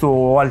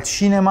visto al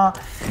cinema,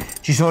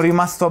 ci sono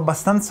rimasto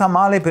abbastanza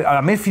male.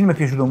 A me il film è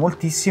piaciuto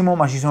moltissimo,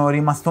 ma ci sono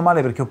rimasto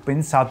male perché ho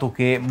pensato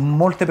che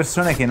molte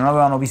persone che non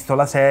avevano visto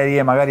la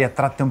serie, magari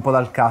attratte un po'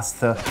 dal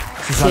cast,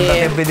 si sono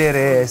andate a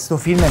vedere sto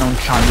film e non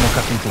ci hanno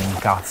capito un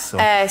cazzo.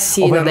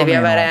 Sì, no, devi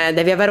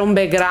avere un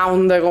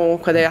background,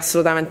 comunque devi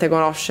assolutamente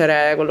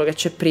conoscere quello che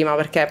c'è prima,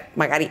 perché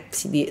magari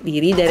di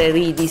ridere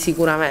ridi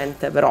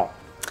sicuramente, però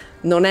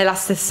non è la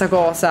stessa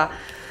cosa.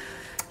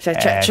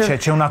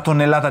 C'è una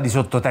tonnellata di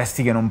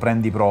sottotesti che non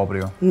prendi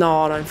proprio.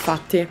 No,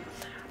 infatti.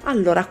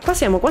 Allora, qua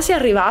siamo quasi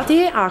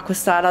arrivati a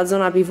la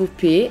zona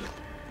PvP.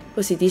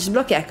 Così ti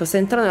sblocchi. Ecco,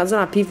 stai entrando nella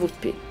zona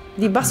PvP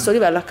di basso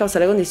livello a causa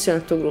delle condizioni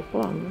del tuo gruppo.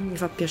 Oh, mi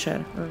fa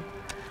piacere.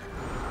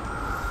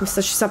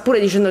 Ci sta pure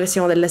dicendo che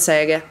siamo delle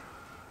seghe.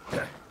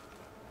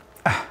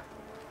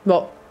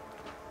 Boh.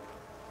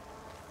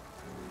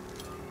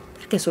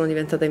 Perché sono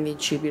diventata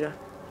invincibile?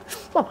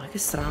 Oh, ma che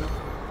strano.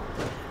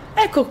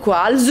 Ecco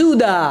qua,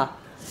 Alzuda.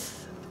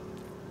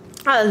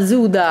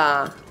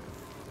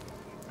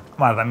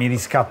 Guarda, mi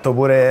riscatto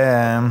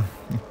pure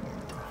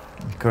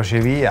il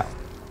crocevia.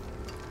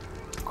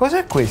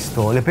 Cos'è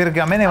questo? Le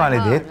pergamene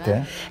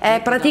maledette?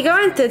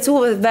 Praticamente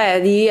tu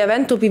vedi,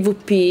 evento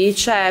PvP,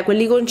 c'è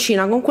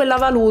quell'iconcina con quella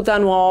valuta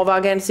nuova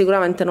che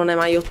sicuramente non hai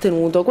mai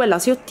ottenuto. Quella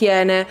si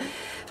ottiene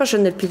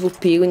facendo il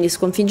PvP, quindi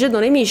sconfiggendo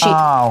nemici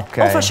o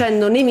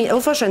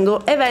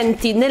facendo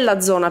eventi nella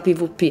zona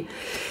PvP.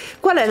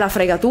 Qual è la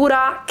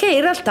fregatura? Che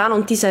in realtà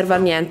non ti serve a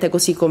niente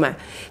così com'è,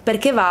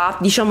 perché va,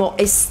 diciamo,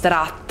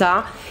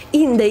 estratta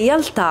in degli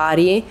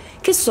altari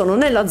che sono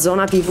nella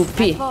zona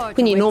PvP,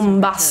 quindi non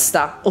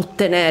basta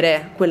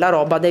ottenere quella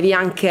roba, devi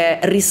anche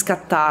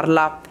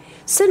riscattarla.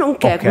 Se non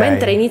che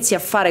mentre inizi a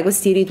fare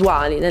questi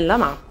rituali nella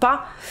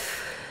mappa,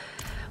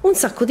 un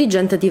sacco di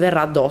gente ti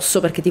verrà addosso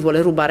perché ti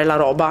vuole rubare la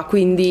roba.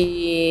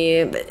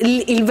 Quindi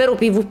il vero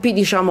PvP,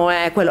 diciamo,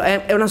 è quello,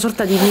 è una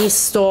sorta di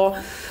misto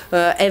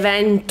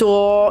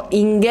evento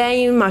in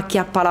game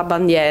acchiappa la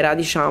bandiera,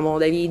 diciamo.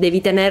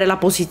 Devi tenere la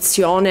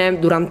posizione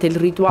durante il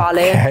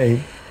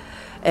rituale.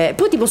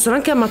 Poi ti possono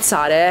anche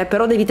ammazzare,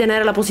 però devi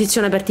tenere la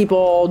posizione per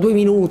tipo 2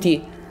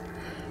 minuti.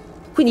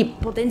 Quindi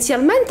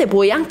potenzialmente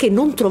puoi anche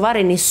non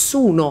trovare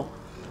nessuno.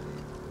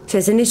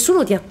 Cioè, se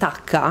nessuno ti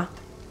attacca,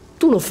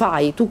 tu lo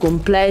fai, tu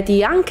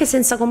completi anche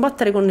senza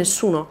combattere con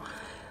nessuno.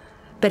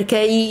 Perché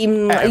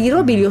i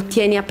robi li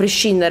ottieni a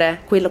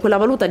prescindere, quella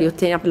valuta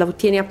la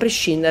ottieni a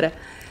prescindere.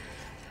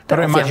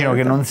 Però immagino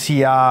che non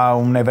sia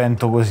un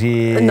evento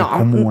così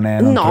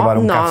comune, non trovare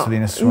un cazzo di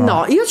nessuno.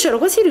 No, io c'ero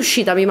quasi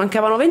riuscita, mi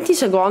mancavano 20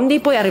 secondi,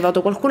 poi è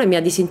arrivato qualcuno e mi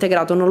ha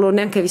disintegrato, non l'ho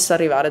neanche visto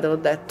arrivare, te l'ho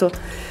detto.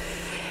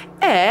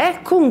 E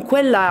con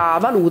quella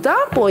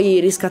valuta puoi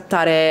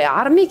riscattare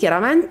armi,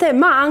 chiaramente,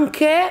 ma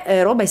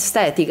anche roba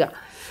estetica.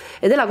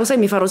 Ed è la cosa che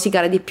mi fa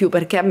rosicare di più,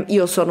 perché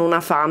io sono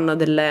una fan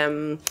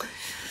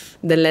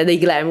dei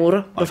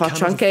glamour. Lo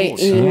faccio anche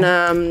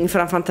in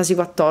Final Fantasy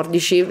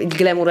XIV. Il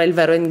glamour è il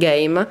vero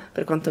endgame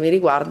per quanto mi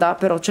riguarda,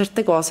 però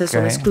certe cose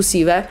sono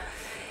esclusive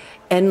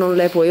e non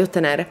le puoi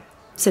ottenere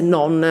se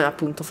non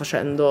appunto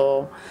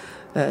facendo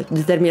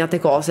determinate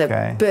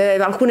cose.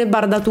 Per alcune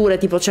bardature,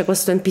 tipo c'è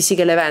questo NPC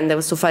che le vende,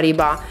 questo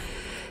Fariba,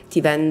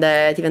 ti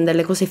vende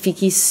le cose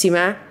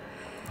fichissime.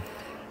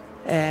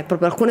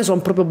 Proprio alcune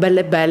sono proprio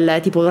belle,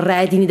 tipo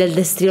retini del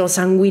destino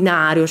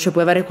sanguinario, cioè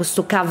puoi avere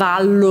questo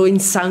cavallo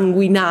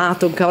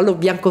insanguinato, un cavallo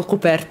bianco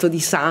coperto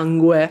di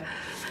sangue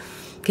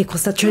che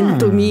costa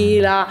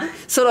 100.000,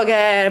 solo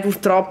che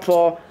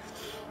purtroppo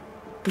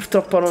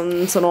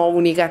non sono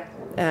uniche.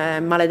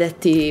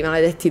 Maledetti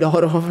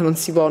loro, non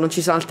si può, non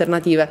ci sono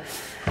alternative.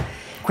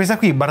 Questa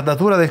qui,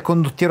 bardatura del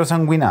condottiero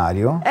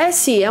sanguinario?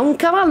 Sì, è un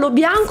cavallo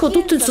bianco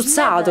tutto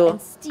insozzato.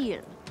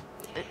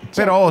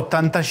 Però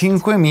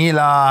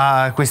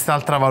 85.000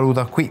 quest'altra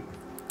valuta qui.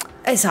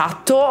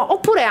 Esatto,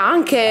 oppure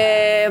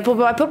anche è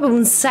proprio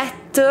un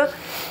set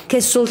che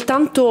è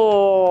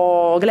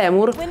soltanto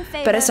glamour,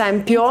 per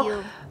esempio,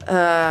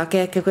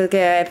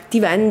 che ti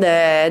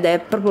vende, ed è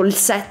proprio il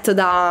set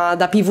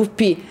da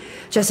PvP.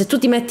 Cioè, se tu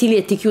ti metti lì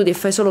e ti chiudi e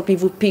fai solo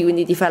PvP,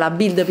 quindi ti fai la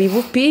build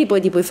PvP,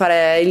 poi ti puoi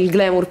fare il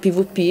glamour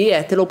PvP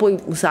e te lo puoi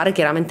usare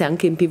chiaramente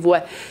anche in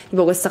PvE.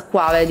 Tipo questa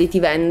qua, vedi, ti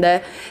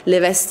vende le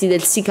vesti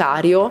del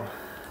sicario,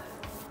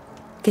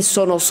 che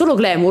sono solo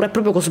glamour, è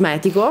proprio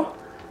cosmetico,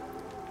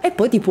 e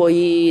poi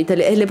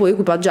le puoi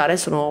equipaggiare,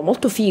 sono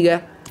molto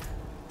fighe.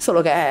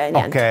 Solo che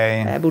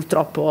niente,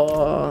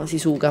 purtroppo si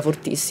suga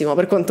fortissimo.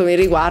 Per quanto mi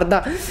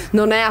riguarda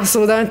non è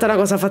assolutamente una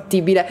cosa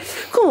fattibile.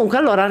 Comunque,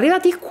 allora,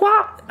 arrivati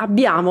qua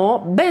abbiamo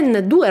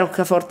ben 2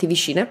 roccaforti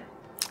vicine.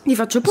 Ti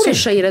faccio pure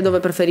scegliere dove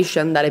preferisci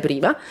andare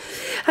prima.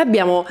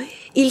 Abbiamo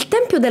il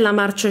Tempio della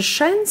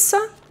Marcescenza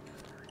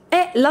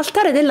e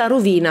l'Altare della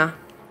Rovina.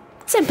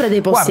 Sempre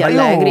dei posti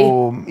allegri.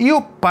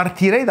 Io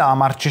partirei dalla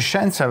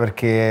Marcescenza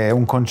perché è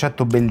un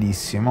concetto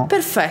bellissimo.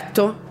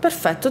 Perfetto,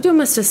 ti ho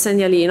messo il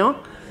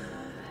segnalino.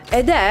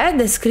 Ed è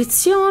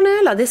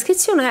descrizione. La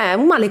descrizione è: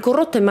 un male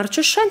corrotto e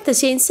marcescente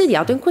si è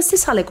insediato in queste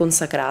sale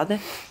consacrate.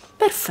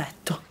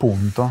 Perfetto.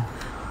 Punto.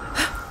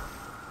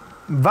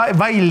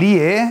 Vai lì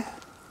e...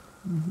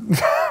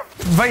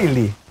 Vai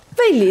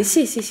lì,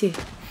 sì.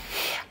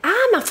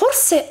 Ma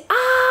forse...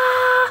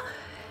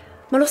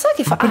 ma lo sai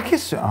che fa... Ma perché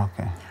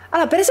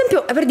Allora, per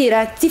esempio, per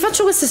dire, ti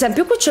faccio questo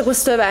esempio. Qui c'è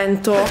questo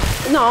evento,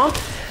 no?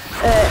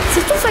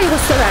 Se tu fai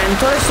questo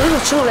evento, adesso noi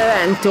facciamo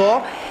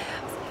l'evento,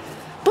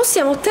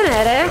 possiamo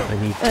ottenere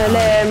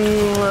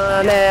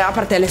a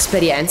parte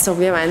l'esperienza,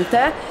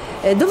 ovviamente,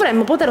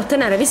 dovremmo poter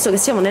ottenere, visto che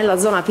siamo nella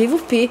zona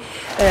PvP,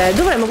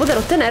 dovremmo poter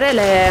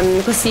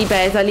ottenere questi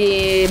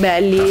petali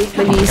belli,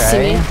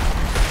 bellissimi.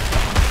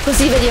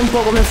 Così vedi un po'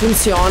 come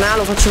funziona.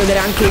 Lo faccio vedere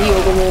anche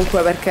io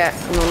comunque, perché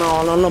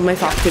non l'ho mai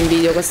fatto in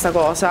video questa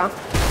cosa.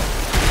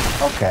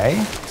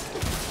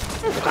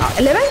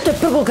 L'evento è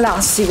proprio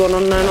classico,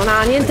 non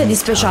ha niente di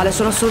speciale,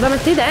 sono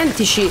assolutamente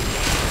identici.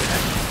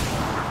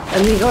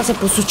 L'unica cosa che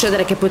può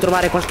succedere è che puoi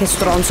trovare qualche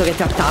stronzo che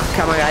ti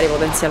attacca, magari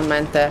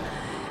potenzialmente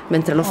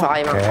mentre lo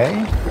fai. Vabbè,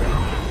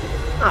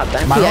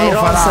 ma non lo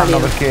faranno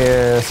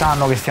perché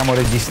sanno che stiamo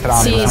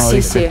registrando, sono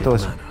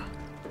rispettosi.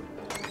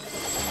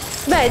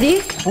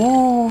 Vedi?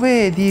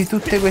 Vedi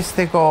tutte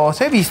queste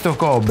cose. Hai visto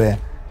Kobe?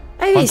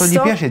 Quanto gli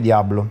piace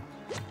Diablo?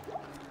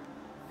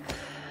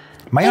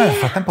 Ma io nel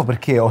frattempo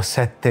perché ho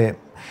 7...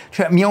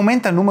 Cioè mi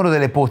aumenta il numero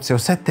delle pozze, ho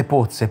 7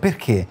 pozze.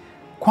 Perché?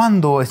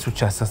 Quando è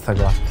successa sta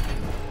cosa?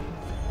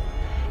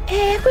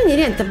 Quindi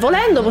niente,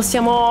 volendo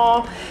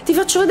possiamo... Ti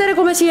faccio vedere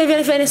come si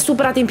viene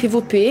stuprati in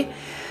PvP.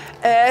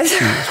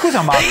 Sì.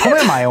 Scusa, ma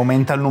come mai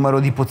aumenta il numero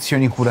di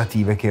pozioni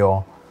curative che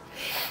ho?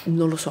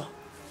 Non lo so.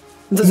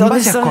 In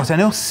base a cosa?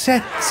 Ne ho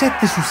 7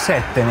 su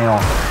 7 ne ho.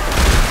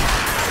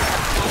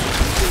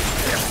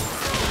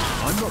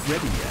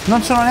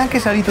 Non sono neanche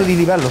salito di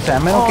livello, sai, a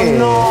meno che...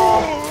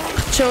 no!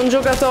 C'è un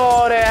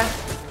giocatore!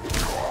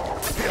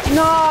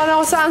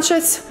 No,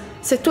 Sanchez!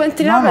 Se tu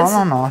entri là...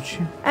 No. No,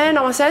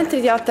 ma se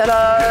entri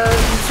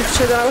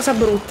succede una cosa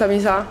brutta,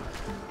 mi sa.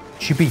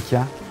 Ci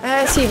picchia?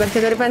 Sì, perché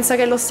pensa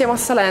che lo stiamo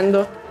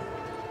assalendo.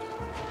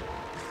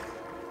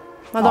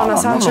 Madonna, no,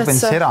 Sanchez. Non lo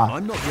penserà.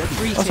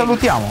 Lo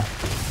salutiamo.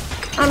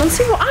 Ah, non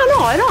si può... Ah, no,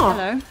 no! Hello.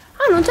 Ah,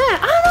 non c'è...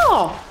 Ah,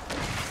 no!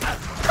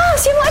 Ah,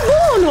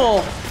 è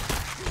buono!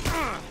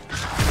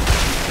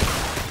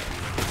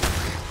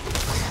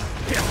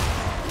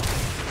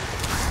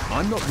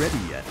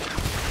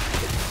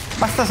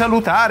 Basta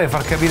salutare,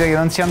 far capire che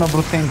non si hanno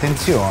brutte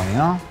intenzioni,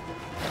 no?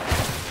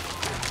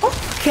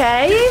 Ok,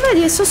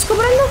 vedi, sto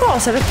scoprendo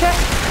cose, perché...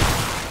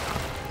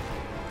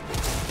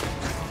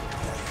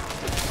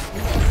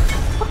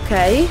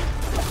 Ok.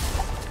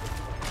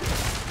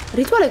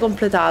 Rituale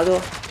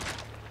completato.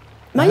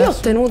 Ma io ho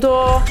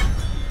ottenuto... Ah,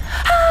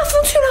 ha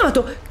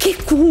funzionato! Che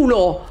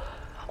culo!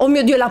 Oh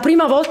mio Dio, è la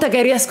prima volta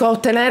che riesco a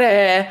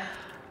ottenere...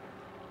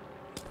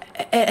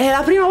 È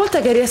la prima volta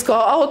che riesco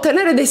a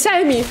ottenere dei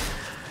semi!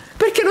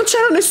 Perché non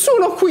c'era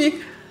nessuno qui!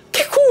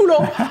 Che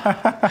culo!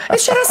 E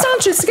c'era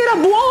Sanchez che era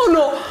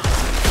buono!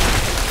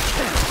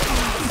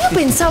 Io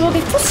pensavo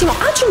che fossimo...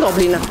 Ah, c'è un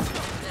goblin!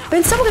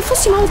 Pensavo che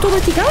fossimo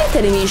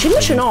automaticamente nemici,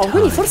 invece no,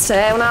 quindi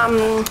forse è una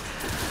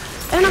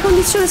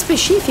condizione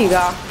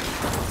specifica.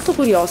 Molto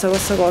curiosa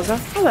questa cosa.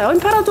 Vabbè, ho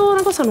imparato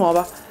una cosa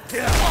nuova.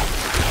 I'm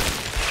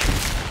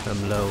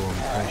low on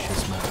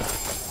precious matter.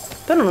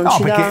 Però non No,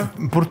 ci perché dà...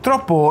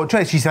 purtroppo,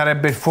 cioè ci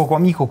sarebbe il fuoco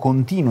amico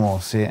continuo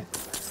se...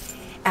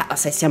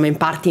 se siamo in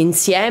party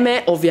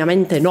insieme,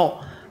 ovviamente no.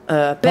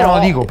 Però... No,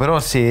 dico,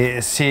 però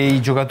se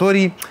i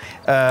giocatori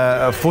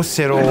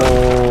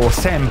fossero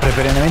sempre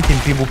perennemente in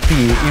PvP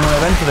in un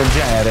evento del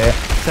genere,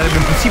 sarebbe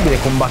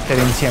impossibile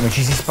combattere insieme,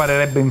 ci si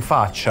sparerebbe in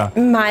faccia.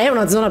 Ma è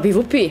una zona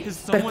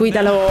PvP, per cui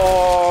te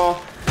lo...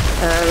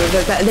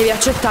 devi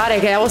accettare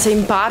che o sei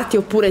in party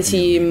oppure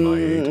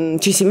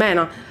ci si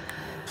mena.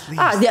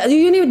 Ah, do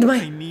you need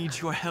my...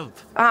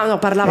 Ah, no,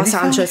 parlava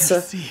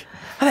Sanchez.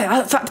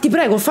 Vabbè, ti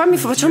prego,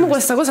 facciamo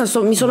questa cosa,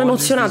 mi sono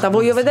emozionata,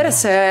 voglio vedere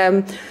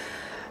se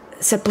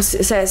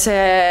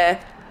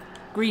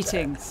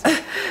Greetings.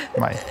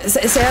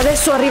 se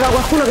adesso arriva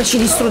qualcuno che ci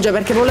distrugge,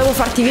 perché volevo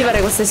farti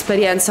vivere questa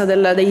esperienza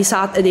dei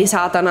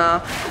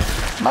Satana.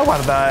 Ma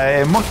guarda,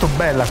 è molto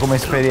bella come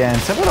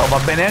esperienza, però va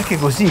bene anche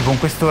così, con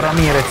questo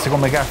Ramirez,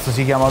 come cazzo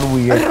si chiama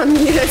lui?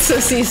 Ramirez,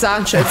 sì,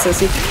 Sanchez,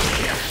 sì.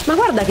 Ma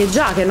guarda che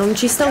già che non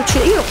ci sta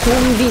uccidendo. Io ero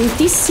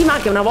convintissima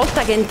che una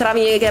volta che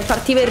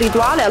partiva il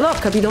rituale, allora ho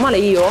capito male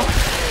io,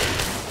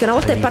 che una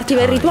volta che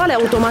partiva il rituale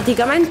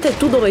automaticamente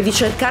tu dovevi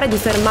cercare di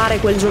fermare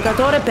quel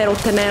giocatore per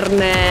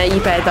ottenerne i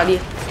petali.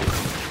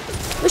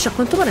 Invece a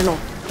quanto pare no.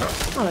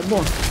 Vabbè,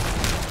 buono.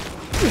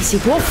 Quindi si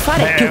può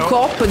fare più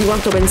coop di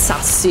quanto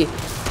pensassi,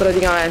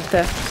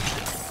 praticamente.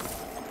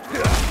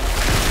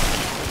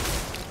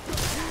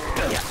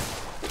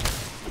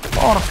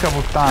 Porca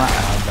puttana.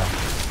 Vabbè.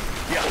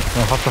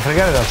 Mi ho fatto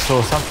fregare dal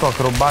suo salto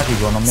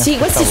acrobatico, non mi Sì,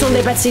 questi sono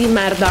dei bene. pezzi di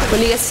merda.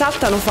 Quelli che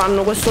saltano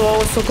fanno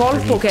questo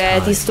colpo che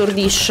ti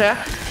stordisce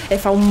e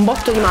fa un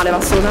botto di male, va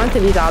assolutamente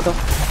evitato.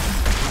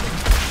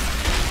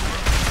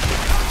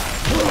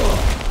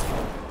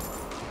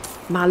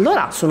 Ma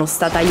allora sono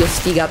stata io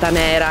sfigata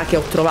nera che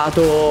ho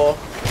trovato...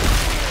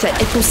 Cioè,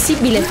 è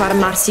possibile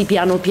farmarsi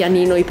piano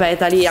pianino i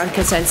petali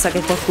anche senza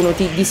che qualcuno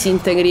ti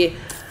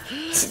disintegri?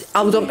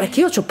 Perché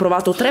io ci ho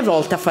provato 3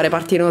 volte a fare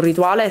partire un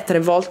rituale e 3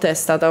 volte è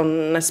stata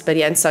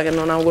un'esperienza che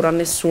non auguro a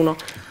nessuno.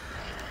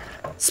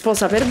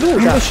 Sposa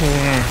perduta. Invece...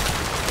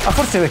 Ma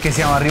forse perché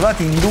siamo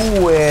arrivati in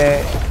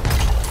 2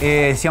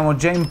 e siamo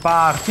già in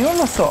party, non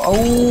lo so.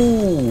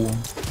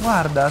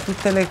 Guarda,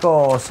 tutte le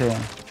cose.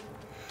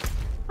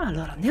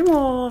 Allora,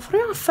 proviamo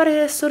a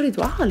fare sto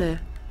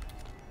rituale.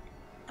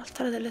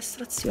 Altare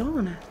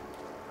dell'estrazione.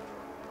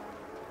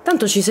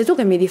 Tanto ci sei tu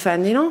che mi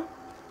difendi, no?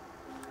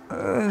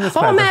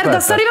 Aspetta, oh merda, aspetta.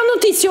 sta arrivando un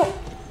tizio!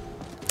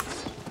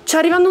 Sta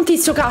arrivando un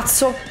tizio,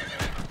 cazzo!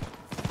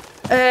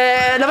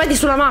 La vedi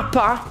sulla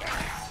mappa?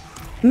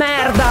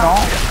 Merda! No.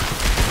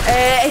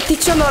 Il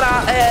tizio,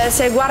 allora,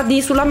 se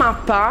guardi sulla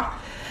mappa,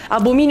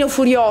 Abominio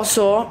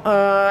Furioso,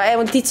 è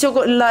un tizio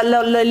con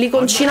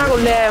l'iconcina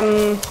con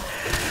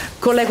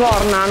le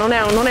corna, non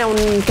è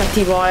un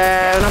cattivo,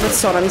 è una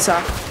persona, mi sa.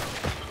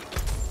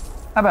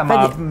 Vabbè,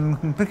 ma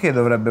perché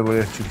dovrebbe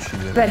volerci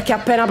uccidere? Perché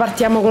appena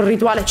partiamo col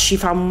rituale ci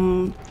fa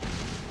un...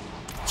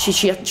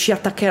 Ci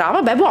attaccherà.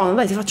 Vabbè, buono,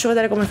 dai, ti faccio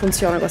vedere come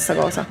funziona questa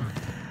cosa.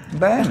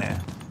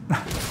 Bene.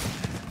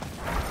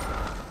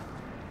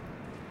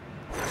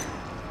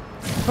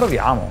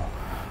 Proviamo.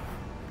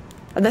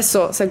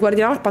 Adesso, se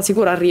guardi la mappa,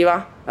 sicuro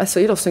arriva. Adesso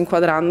io lo sto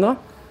inquadrando.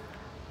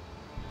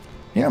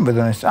 Io non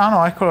vedo nessuno. Ah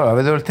no, eccolo là,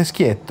 vedo il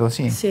teschietto,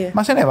 sì. Sì.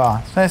 Ma se ne va,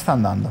 se ne sta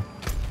andando.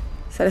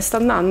 Se ne sta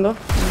andando?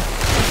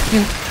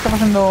 Sta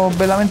facendo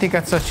bellamente i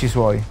cazzacci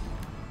suoi.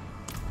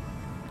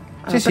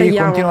 Allora, Sì,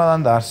 preghiamo. continua ad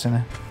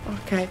andarsene.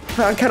 Ok. Ok,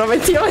 mancano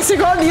 29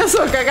 secondi, io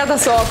sono cagata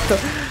sotto.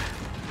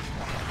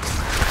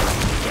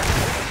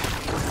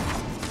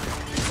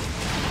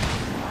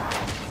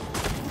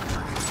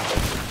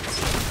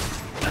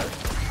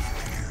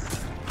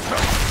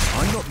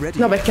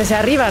 No, perché se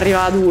arriva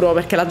duro,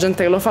 perché la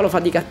gente che lo fa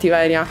di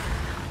cattiveria.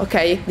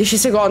 Ok, 10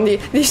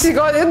 secondi, 10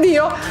 secondi,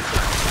 oddio.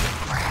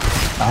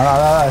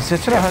 No,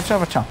 se ce la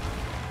facciamo.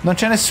 Non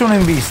c'è nessuno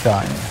in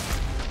vista.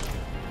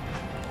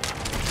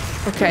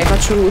 Ok,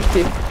 faccio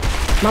tutti.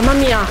 Mamma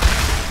mia.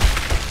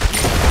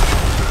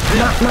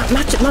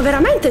 Ma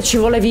veramente ci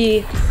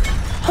volevi...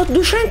 Ho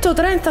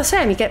 230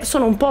 semi, che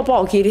sono un po'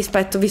 pochi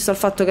rispetto, visto al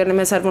fatto che ne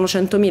me servono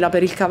 100.000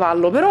 per il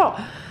cavallo. Però,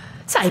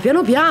 sai,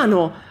 piano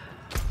piano.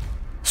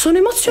 Sono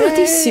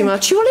emozionatissima,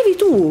 ci volevi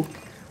tu.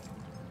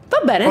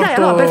 Va bene, dai,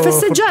 allora per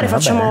festeggiare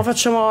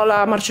facciamo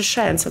la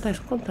marcescenza. Dai,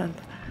 sono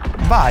contenta.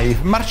 Vai,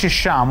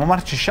 marcesciamo.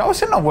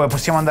 Se no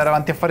possiamo andare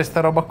avanti a fare sta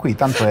roba qui,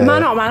 tanto è... Ma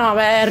no,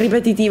 è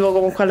ripetitivo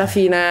comunque alla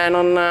fine.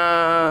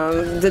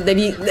 Non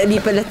devi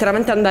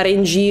letteralmente andare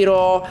in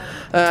giro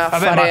a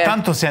fare... ma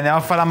tanto se andiamo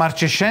a fare la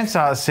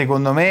marcescenza,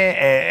 secondo me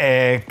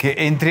è che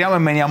entriamo e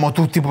meniamo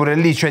tutti pure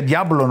lì. Cioè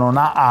Diablo non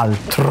ha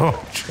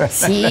altro. Cioè...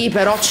 Sì,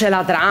 però c'è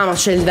la trama,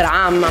 c'è il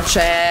dramma,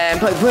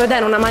 puoi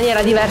vedere una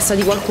maniera diversa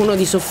di qualcuno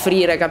di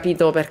soffrire,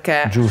 capito?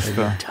 Perché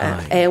giusto.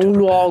 È un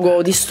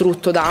luogo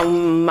distrutto da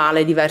un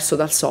male diverso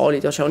dal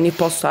solito, cioè ogni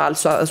posto ha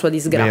la sua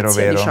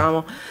disgrazia, vero.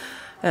 Diciamo.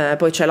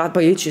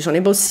 Poi ci sono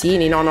i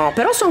bossini, no,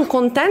 però sono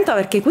contenta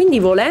perché quindi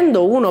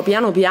volendo uno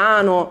piano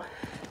piano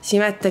si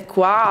mette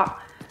qua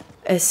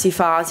e si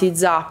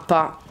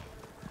zappa.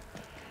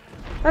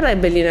 Guarda che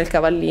bellino il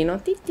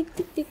cavallino.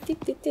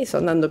 Sto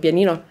andando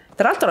pianino.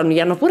 Tra l'altro gli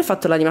hanno pure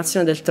fatto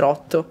l'animazione del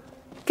trotto,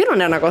 che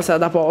non è una cosa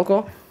da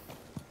poco,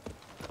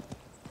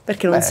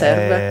 perché non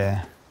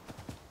serve.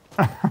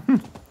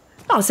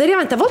 No,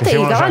 seriamente, a volte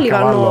i cavalli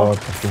vanno...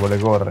 Si vuole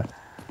correre.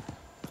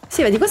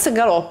 Sì, vedi, questo è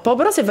galoppo,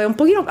 però se vai un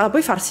pochino...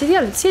 puoi farsi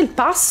sia il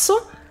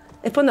passo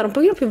e poi andare un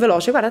pochino più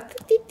veloce, guarda.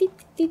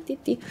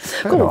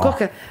 Comunque,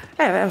 ok.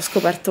 Ho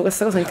scoperto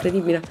questa cosa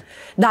incredibile.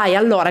 Dai,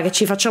 allora, che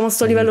ci facciamo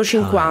sto livello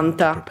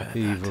 50.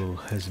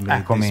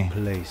 Eccomi.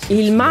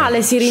 Il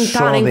male si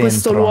rintana in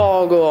questo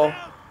luogo.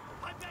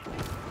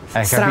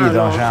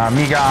 Capito? Cioè,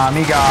 mica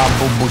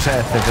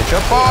bubusette.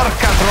 Cioè,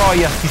 porca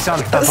troia, sti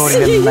saltatori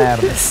del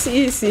merda.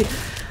 Sì.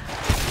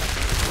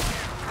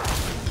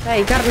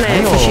 I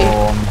carnefici.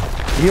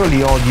 Io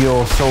li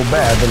odio so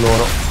bad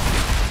loro.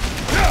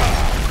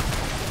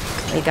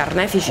 I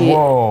carnefici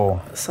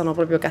sono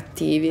proprio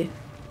cattivi.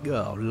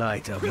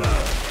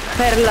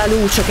 Per la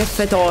luce, che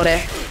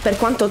fetore. Per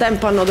quanto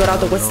tempo hanno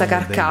adorato questa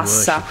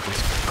carcassa.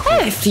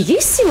 È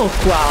fighissimo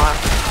qua.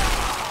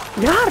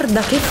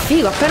 Guarda che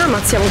figo. Appena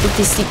ammazziamo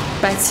tutti sti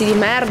pezzi di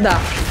merda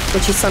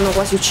che ci stanno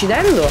quasi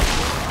uccidendo.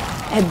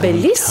 È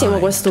bellissimo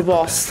questo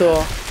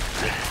posto.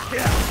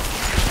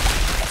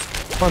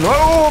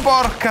 Oh,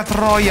 porca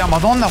troia,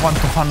 madonna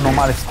quanto fanno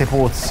male ste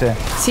pozze.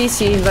 Sì,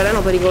 il veleno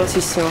è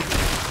pericolosissimo.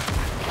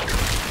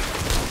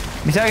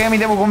 Mi sa che mi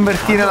devo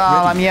convertire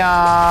la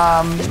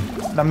mia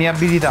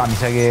abilità. Mi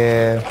sa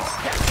che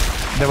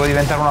devo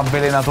diventare un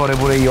avvelenatore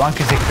pure io,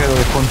 anche se credo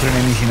che contro i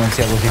nemici non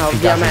sia così efficace.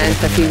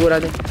 Ovviamente,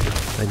 figurati.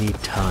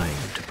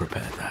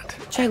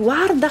 Cioè,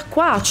 guarda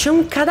qua, c'è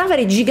un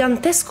cadavere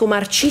gigantesco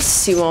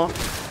marcissimo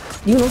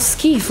di uno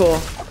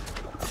schifo.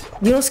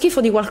 Di uno schifo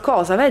di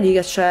qualcosa, vedi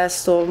che c'è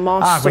sto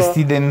mostro. Ah,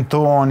 questi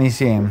dentoni,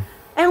 sì.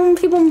 È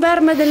tipo un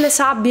verme delle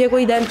sabbie con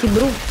i denti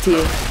brutti.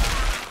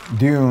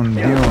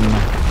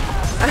 Dune.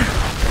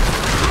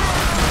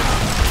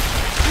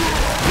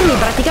 Quindi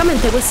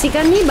praticamente questi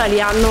cannibali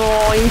hanno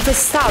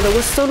infestato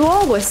questo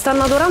luogo e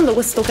stanno adorando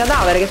questo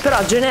cadavere, che però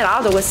ha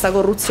generato questa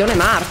corruzione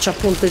marcia,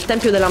 appunto, il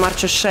tempio della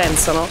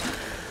marcescenza, no?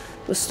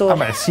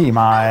 Vabbè sì,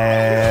 ma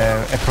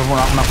è proprio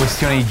una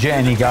questione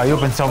igienica. Io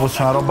pensavo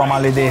fosse una roba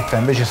maledetta,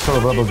 invece è solo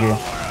proprio che...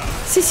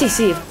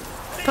 Sì,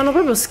 fanno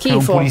proprio schifo.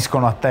 Non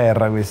puliscono a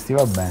terra questi,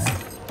 va bene.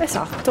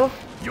 Esatto.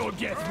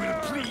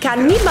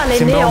 Cannibale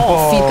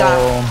neofita.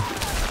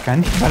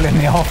 Cannibale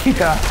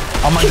neofita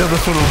ha mangiato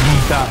solo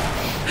vita.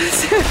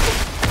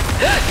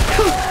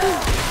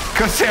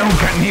 Cos'è un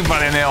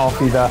cannibale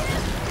neofita?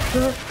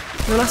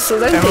 Non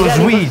assolutamente. È uno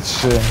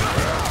switch.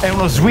 È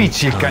uno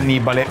switch il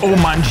cannibale. O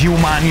mangi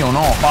umani o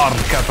no.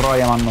 Porca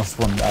troia, mi hanno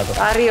sfondato.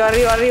 Arrivo.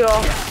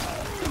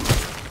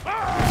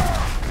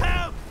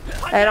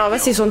 No,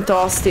 questi sono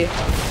tosti. E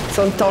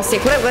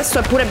pure questo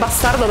è pure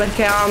bastardo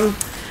perché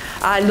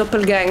ha il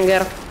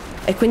doppelganger.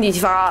 E quindi ti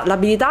fa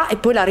l'abilità e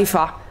poi la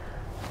rifà.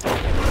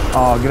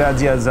 Oh,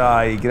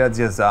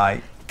 𝐤𝐴-𝐰.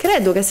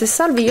 Credo che se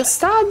salvi gli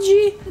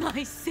ostaggi...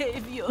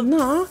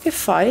 No, che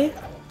fai?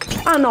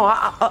 Ah no,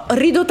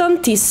 rido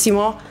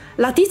tantissimo.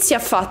 La tizia ha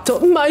fatto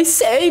My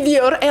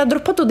Savior e ha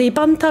droppato dei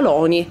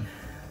pantaloni.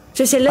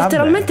 Cioè si è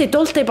letteralmente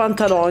tolta i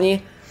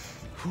pantaloni.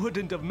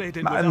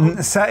 Ma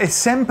è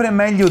sempre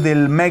meglio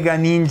del mega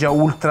ninja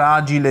ultra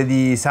agile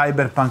di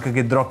Cyberpunk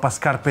che droppa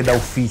scarpe da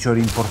ufficio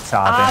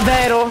rinforzate. Ah,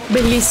 vero,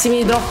 bellissimi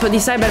i drop di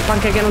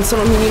Cyberpunk che non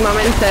sono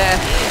minimamente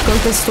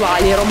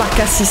contestuali, roba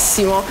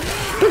cassissimo.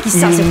 Poi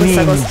chissà se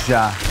questa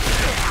cosa...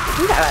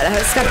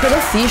 Le scarpe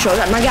d'ufficio,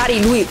 cioè,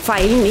 magari lui fa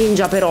il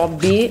ninja per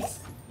hobby,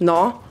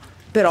 no?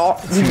 Però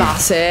di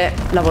base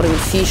lavora in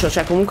ufficio,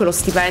 cioè comunque lo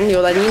stipendio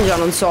da ninja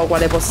non so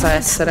quale possa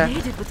essere.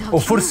 O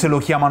forse lo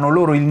chiamano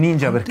loro il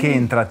ninja perché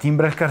entra,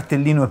 timbra il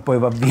cartellino e poi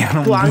va via.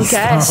 Non Può visto,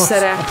 anche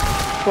essere,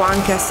 può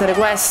anche essere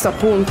questo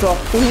appunto,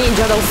 un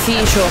ninja da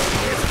ufficio.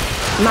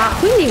 Ma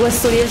quindi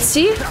questo DLC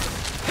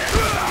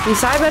di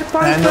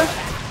Cyberpunk?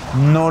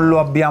 Non lo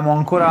abbiamo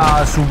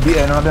ancora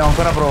non abbiamo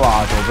ancora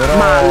provato, però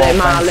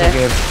Male.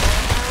 che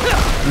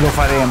lo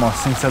faremo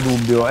senza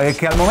dubbio. E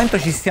che al momento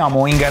ci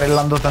stiamo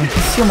ingarellando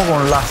tantissimo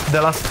con The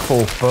Last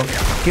Hope,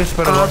 che io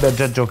spero tu abbia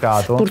già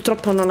giocato.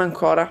 Purtroppo non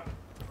ancora.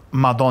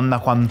 Madonna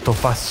quanto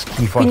fa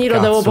schifo. Quindi lo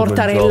devo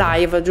portare in gioco.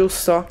 live,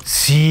 giusto?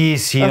 Sì,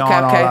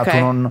 Ok.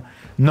 tu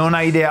non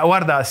hai idea.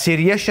 Guarda, se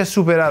riesci a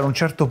superare un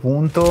certo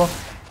punto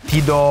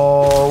ti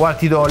do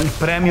il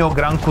premio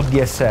Gran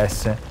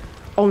QDSS.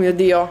 Oh mio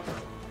Dio.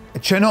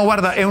 Cioè no,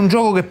 guarda, è un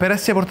gioco che per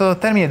essere portato a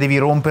termine devi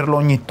romperlo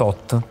ogni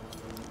tot.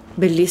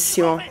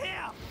 Bellissimo.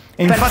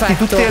 E infatti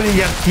Perfetto. tutti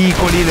gli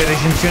articoli, le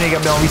recensioni che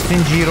abbiamo visto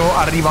in giro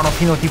arrivano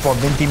fino tipo a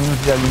 20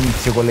 minuti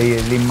dall'inizio con le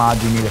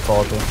immagini, le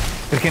foto.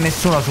 Perché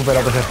nessuno ha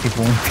superato certi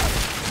punti.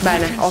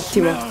 Bene,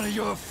 ottimo.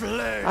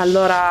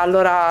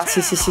 Allora,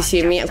 sì.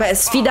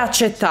 Sfida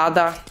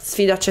accettata.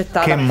 Sfida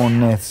accettata. Che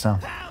monnezza.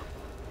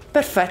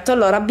 Perfetto,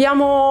 allora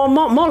abbiamo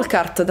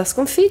Molkart da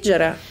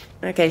sconfiggere,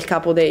 che è il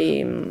capo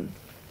dei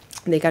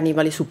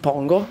cannibali,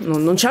 suppongo.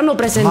 Non ci hanno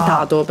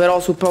presentato, però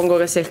suppongo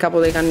che sia il capo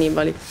dei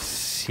cannibali.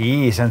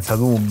 Sì, senza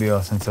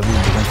dubbio,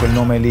 con quel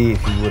nome lì,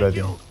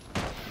 figurati.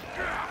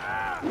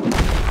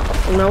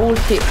 Una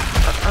ulti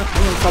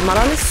non fa male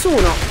a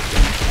nessuno.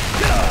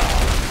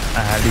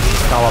 Lì ci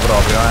stava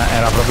proprio,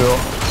 era proprio...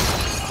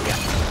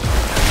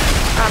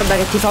 Guarda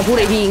che ti fa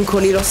pure i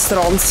vincoli lo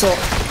stronzo.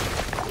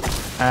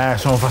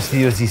 sono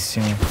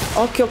fastidiosissimi.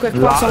 Occhio che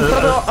qua sono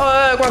proprio...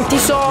 quanti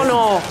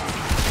sono?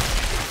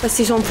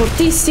 Questi sono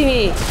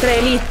fortissimi. 3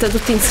 elite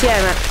tutti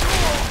insieme.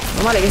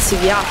 Meno male che si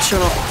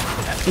piacciono.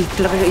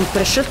 Il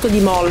prescelto di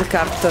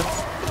Molkart,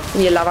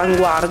 quindi è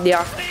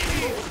l'avanguardia.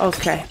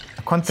 Ok.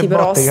 Quante Sì,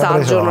 però botte che ha preso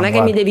ostaggio, non è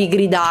che mi l'avanguardia. devi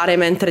gridare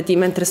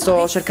mentre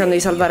sto cercando di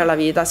salvare la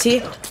vita,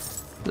 sì?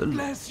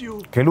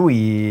 Che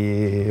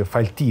lui fa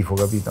il tifo,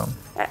 capito?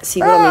 Sì,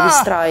 però mi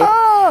distrai.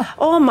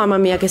 Oh mamma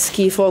mia che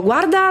schifo.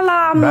 Guarda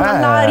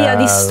l'aria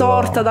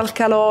distorta dal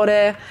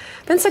calore.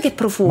 Pensa che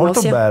profumo.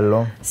 Molto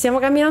bello. Stiamo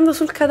camminando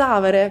sul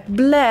cadavere.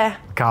 Bleh.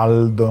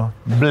 Caldo.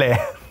 Bleh.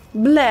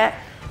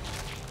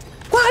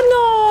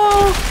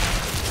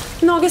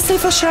 No, che stai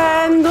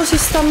facendo? Si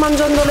sta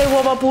mangiando le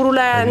uova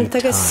purulente.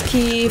 Che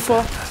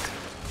schifo.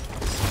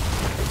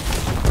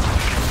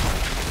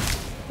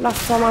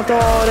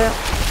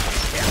 L'affamatore.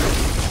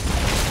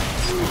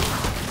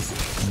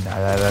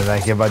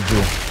 Dai, che va giù.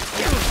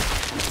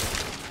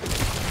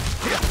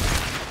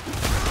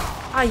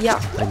 Aia.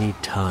 I need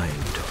time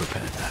to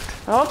prepare that.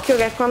 Occhio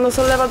che quando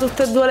solleva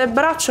tutte e due le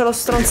braccia lo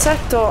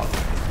stronzetto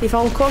gli fa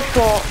un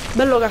colpo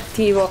bello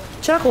cattivo.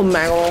 Ce l'ha con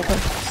me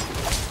comunque.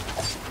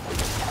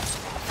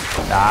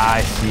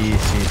 Dai, sì.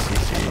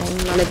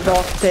 Le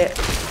botte.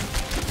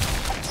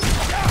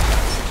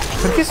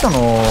 Perché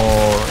sono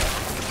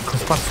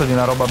cosparso di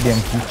una roba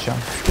bianchiccia?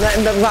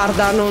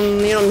 Guarda,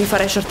 io non mi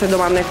farei certe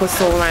domande in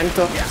questo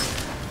momento.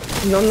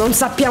 Non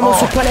sappiamo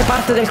su quale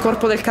parte del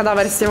corpo del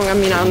cadavere stiamo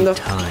camminando.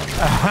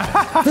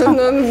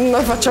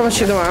 Non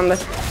facciamoci domande.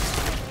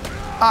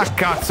 Ah,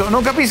 cazzo,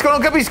 non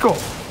capisco.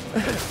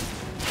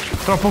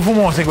 Troppo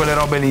fumose quelle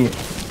robe lì.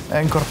 È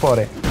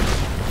incorpore.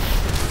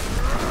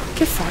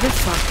 Che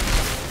fa?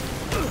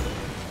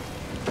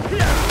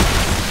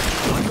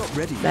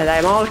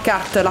 Dai,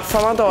 Molkart,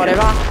 l'affamatore,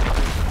 va.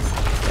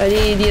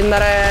 Vedi di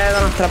andare da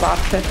un'altra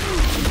parte.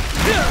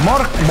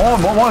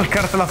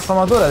 Molkart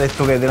l'affamatore ha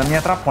detto che della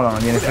mia trappola non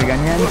gliene frega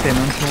niente,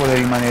 non ci vuole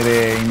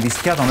rimanere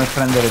invischiato né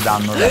prendere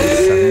danno da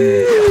essa.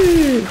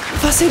 Quindi...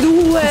 Fase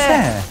 2!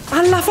 Cos'è?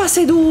 Alla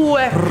fase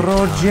 2!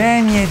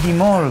 Progenie di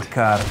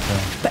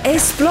Molkart. È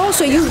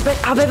esploso e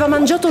aveva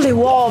mangiato le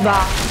uova.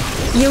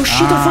 Gli è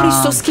uscito fuori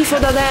sto schifo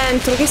da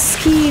dentro. Che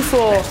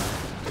schifo!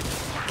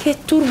 Che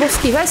turbo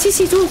schifo.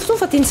 Sì, tu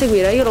fatti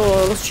inseguire, io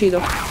lo uccido.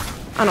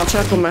 Ah no, ce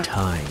l'ha con me.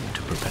 Time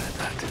to prepare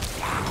that.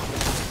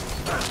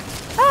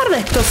 Guarda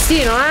il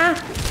tostino,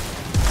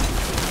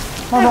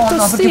 No, perché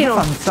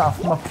tostino.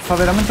 fa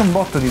veramente un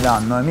botto di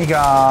danno, è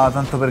mica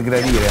tanto per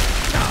gradire.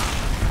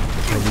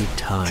 I need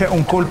time. Cioè,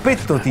 un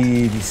colpetto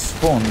ti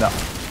sfonda.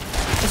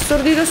 È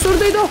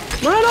stordito.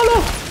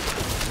 Guardalo.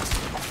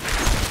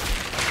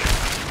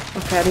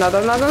 Ok, è andato.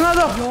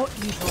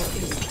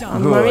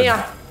 Mamma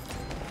mia.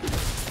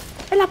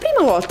 È la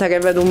prima volta che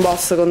vedo un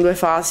boss con 2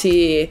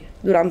 fasi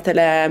durante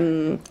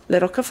le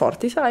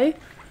roccaforti, sai?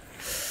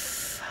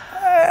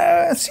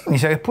 Sì, mi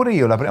sa che pure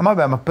io la prima.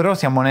 Vabbè, ma però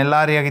siamo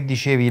nell'area che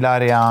dicevi,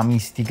 l'area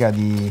mistica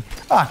di...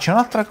 Ah, c'è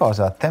un'altra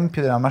cosa,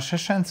 Tempio della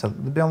Marcescenza,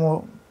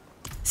 dobbiamo...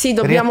 Sì,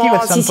 dobbiamo...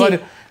 Riattiva il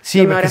santuario. Sì,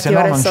 dobbiamo perché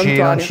sennò riattivare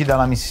il non ci dà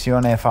la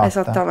missione fatta.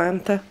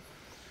 Esattamente.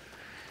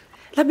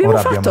 L'abbiamo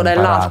Ora fatto abbiamo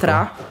nell'altra?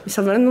 imparato. Mi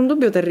sta venendo un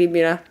dubbio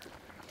terribile.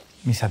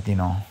 Mi sa di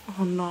no.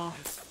 Oh no.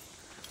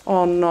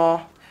 Oh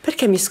no.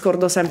 Perché mi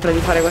scordo sempre di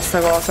fare questa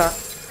cosa?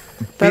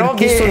 Però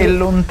Perché è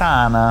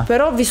lontana.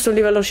 Però ho visto il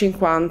livello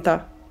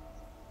 50.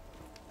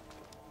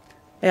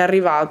 È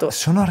arrivato.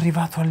 Sono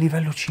arrivato al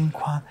livello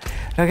 50.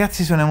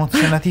 Ragazzi, sono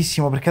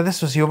emozionatissimo perché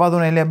adesso se io vado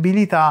nelle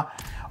abilità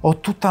ho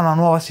tutta una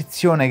nuova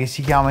sezione che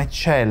si chiama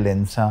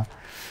eccellenza.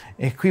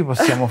 E qui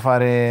possiamo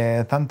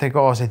fare tante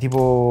cose,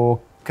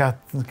 tipo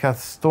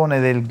castone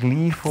del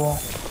glifo.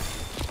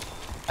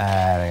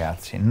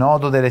 Ragazzi,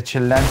 nodo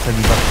dell'eccellenza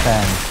di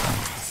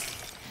partenza.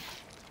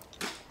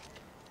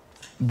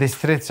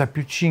 Destrezza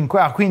più 5.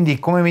 Ah, quindi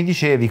come mi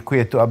dicevi qui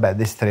è tu. Vabbè,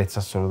 destrezza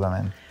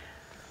assolutamente.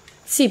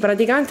 Sì,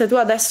 praticamente tu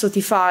adesso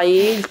ti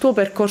fai il tuo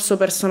percorso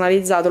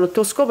personalizzato, il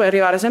tuo scopo è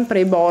arrivare sempre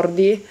ai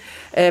bordi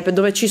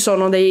dove ci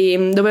sono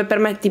dove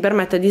ti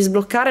permette di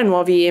sbloccare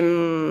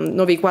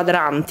nuovi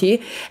quadranti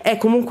e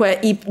comunque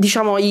i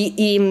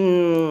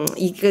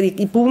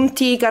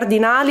punti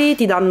cardinali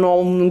ti danno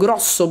un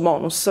grosso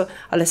bonus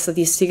alle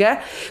statistiche,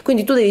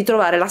 quindi tu devi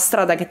trovare la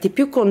strada che ti è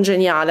più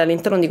congeniale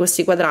all'interno di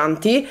questi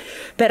quadranti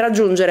per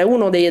raggiungere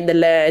uno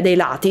dei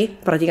lati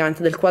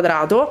praticamente del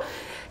quadrato,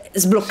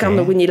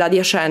 sbloccando quindi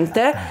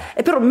l'adiacente,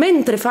 e però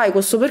mentre fai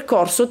questo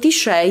percorso ti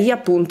scegli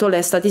appunto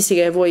le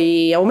statistiche che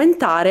vuoi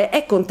aumentare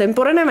e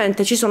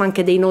contemporaneamente ci sono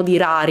anche dei nodi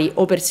rari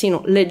o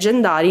persino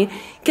leggendari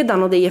che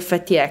danno degli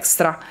effetti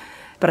extra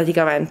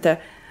praticamente.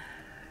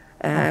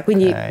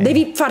 Quindi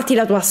devi farti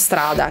la tua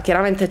strada,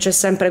 chiaramente c'è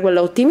sempre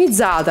quella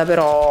ottimizzata,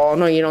 però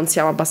noi non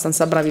siamo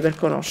abbastanza bravi per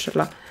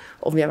conoscerla.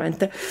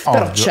 Ovviamente,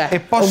 però c'è.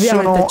 E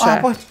possono,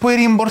 puoi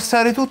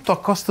rimborsare tutto a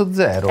costo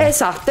zero.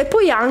 Esatto, e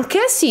poi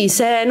anche sì,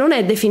 se non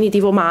è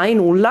definitivo mai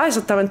nulla,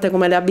 esattamente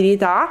come le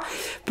abilità,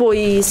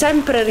 puoi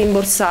sempre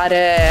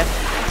rimborsare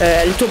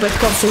il tuo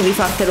percorso e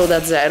rifartelo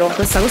da zero.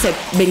 Questa cosa è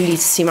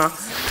bellissima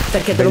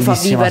perché te lo fa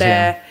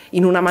vivere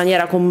in una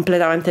maniera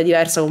completamente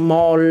diversa, con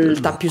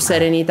molta più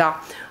serenità,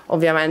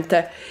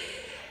 ovviamente.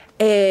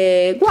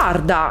 E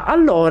guarda,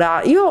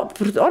 allora io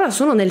ora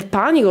sono nel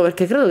panico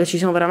perché credo che ci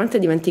siamo veramente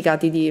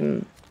dimenticati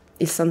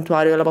il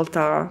santuario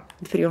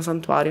il primo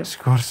santuario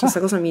scorsa.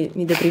 Questa cosa mi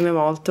deprime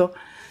molto,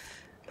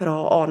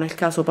 però nel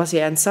caso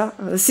pazienza,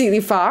 si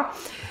rifà.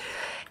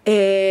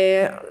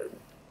 E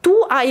tu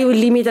hai un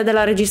limite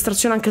della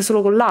registrazione anche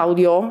solo con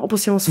l'audio o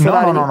possiamo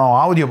sforare? No,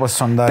 audio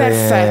posso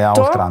andare a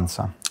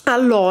oltranza.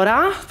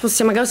 Allora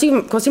possiamo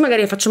così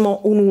magari facciamo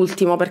un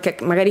ultimo, perché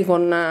magari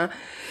con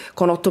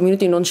 8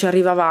 minuti non ci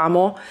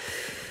arrivavamo.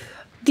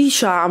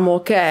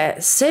 Diciamo che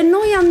se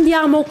noi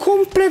andiamo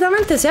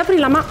completamente, se apri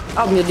la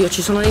mappa, oh mio Dio,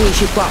 ci sono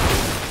nemici qua,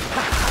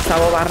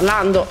 stavo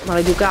parlando,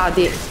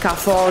 maleducati,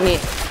 cafoni,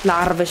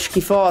 larve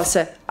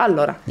schifose.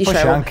 Allora, dicevo,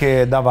 poi c'è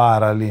anche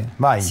Davara lì,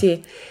 vai.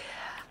 Sì,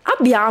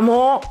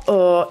 abbiamo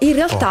in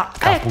realtà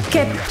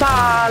che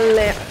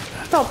palle,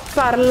 sto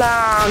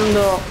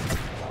parlando.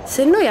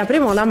 Se noi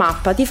apriamo la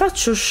mappa ti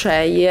faccio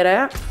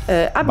scegliere,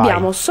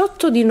 abbiamo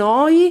sotto di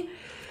noi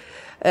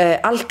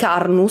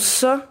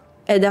Alcarnus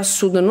ed a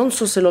sud, non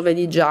so se lo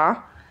vedi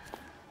già.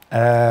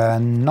 No,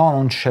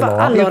 non ce l'ho.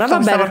 Allora, va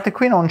bene. Questa parte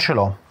qui non ce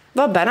l'ho.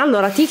 Va bene,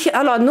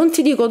 allora non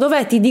ti dico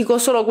dov'è, ti dico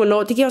solo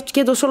quello, ti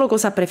chiedo solo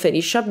cosa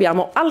preferisci.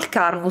 Abbiamo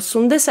Alcarnus,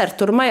 un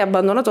deserto ormai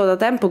abbandonato da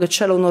tempo che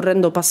c'era un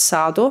orrendo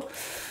passato.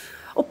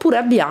 Oppure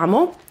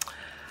abbiamo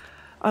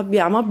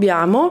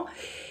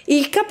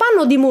il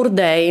capanno di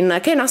Murdain,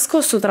 che è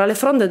nascosto tra le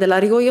fronde della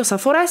rigogliosa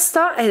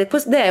foresta e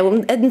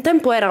un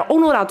tempo era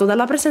onorato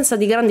dalla presenza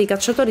di grandi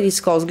cacciatori di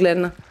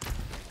Skoglen.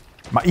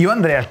 Ma io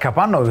andrei al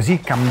capanno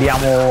così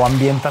cambiamo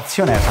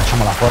ambientazione e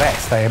facciamo la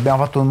foresta, e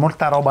abbiamo fatto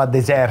molta roba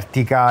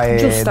desertica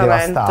e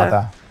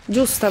devastata.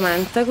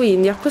 Giustamente,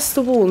 quindi a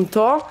questo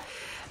punto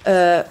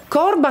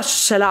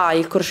Corbash ce l'hai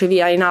il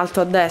crocevia in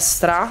alto a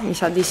destra? Mi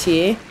sa di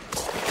sì.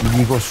 Ti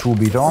dico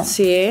subito.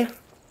 Sì.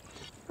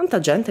 Quanta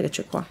gente che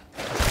c'è qua.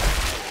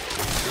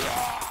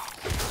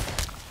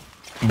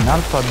 In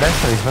alto a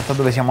destra rispetto a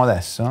dove siamo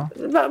adesso?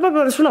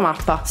 Proprio sulla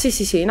mappa.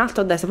 Sì, in alto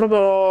a destra,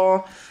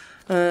 proprio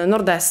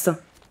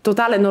nord-est.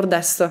 Totale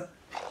nord-est.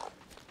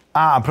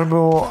 Ah,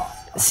 proprio...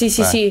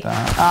 Sì.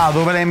 Ah,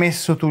 dove l'hai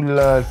messo tu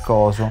il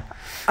coso?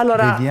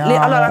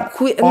 Allora,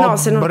 qui... no,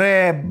 se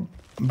non...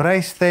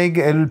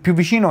 Breisteg, il più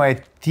vicino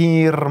è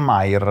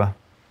𝐒𝐅𝐼𝐷.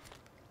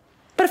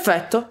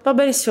 Perfetto, va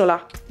benissimo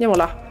là. Andiamo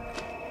là.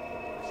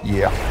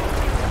 Yeah.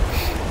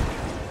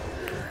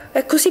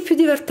 È così più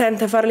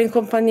divertente farli in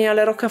compagnia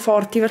alle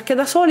roccaforti, perché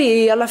da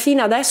soli alla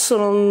fine adesso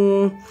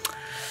non...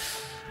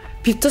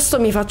 Piuttosto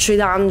mi faccio i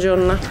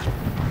dungeon.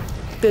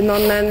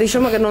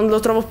 Diciamo che non lo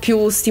trovo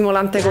più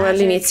stimolante come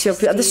all'inizio.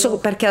 Adesso,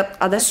 perché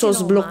adesso ho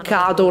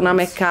sbloccato una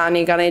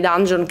meccanica nei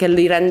dungeon che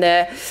li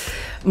rende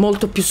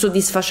molto più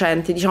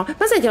soddisfacenti, diciamo.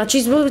 Ma senti, ma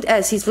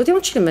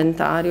svuotiamoci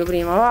l'inventario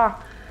prima, va?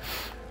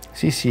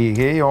 Sì,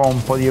 che io ho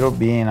un po' di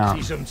robina.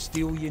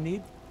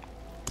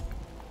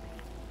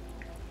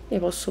 Io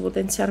posso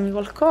potenziarmi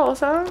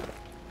qualcosa?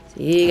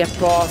 Sì, che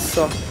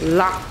posso.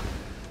 Là.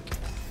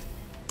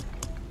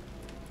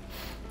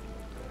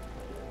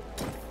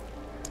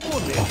 Oh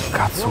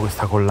cazzo,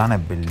 questa collana è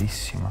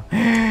bellissima.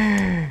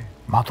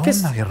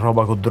 Madonna che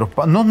roba che ho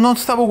droppato. Non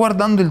stavo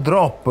guardando il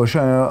drop,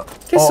 cioè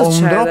che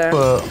succede?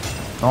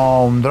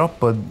 Un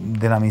drop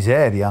della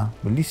miseria,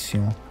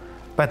 bellissimo.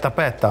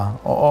 Aspetta,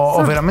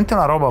 ho veramente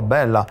una roba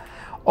bella.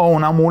 Ho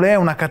un amuleto,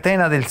 una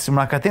catena del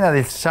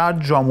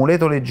saggio,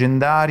 amuleto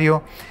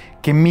leggendario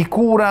che mi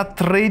cura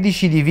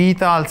 13 di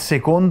vita al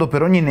secondo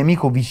per ogni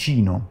nemico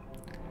vicino.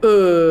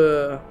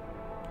 E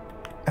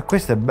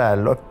questo è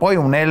bello. E poi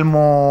un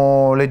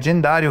elmo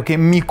leggendario che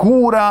mi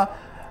cura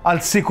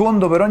al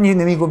secondo per ogni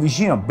nemico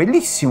vicino.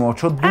 Bellissimo,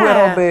 c'ho due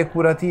robe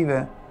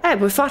curative.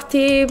 Puoi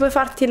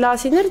farti la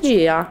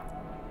sinergia.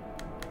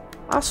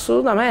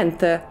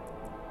 Assolutamente.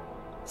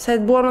 Se è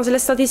buono, se le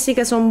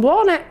statistiche sono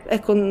buone,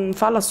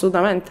 fallo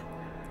assolutamente.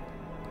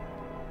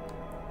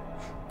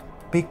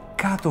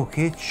 Peccato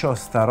che c'ho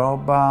sta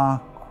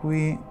roba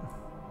qui.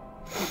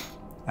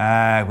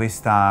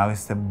 Questa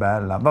è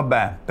bella.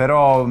 Vabbè,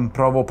 però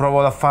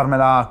provo a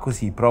farmela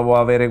così. Provo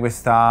ad avere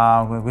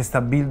questa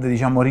build,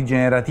 diciamo,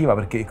 rigenerativa,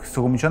 perché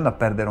sto cominciando a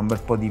perdere un bel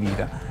po' di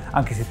vita.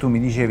 Anche se tu mi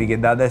dicevi che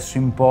da adesso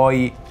in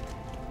poi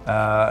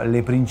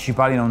le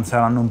principali non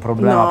saranno un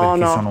problema,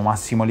 perché sono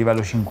massimo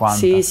livello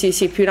 50.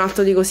 Sì, più in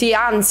alto di così.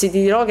 Anzi,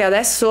 ti dirò che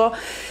adesso,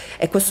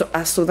 e questo è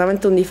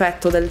assolutamente un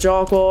difetto del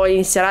gioco,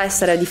 inizierà a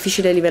essere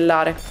difficile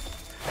livellare.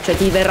 Cioè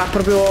ti verrà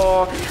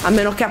proprio, a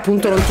meno che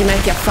appunto non ti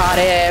metti a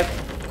fare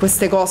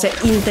queste cose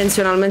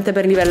intenzionalmente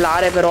per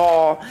livellare,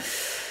 però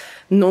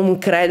non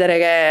credere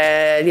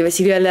che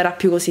si livellerà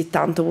più così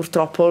tanto,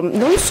 purtroppo.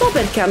 Non so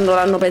perché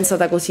l'hanno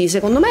pensata così.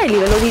 Secondo me il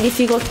livello di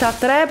difficoltà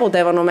 3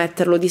 potevano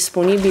metterlo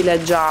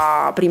disponibile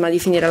già prima di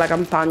finire la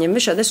campagna,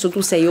 invece adesso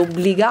tu sei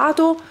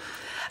obbligato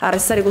a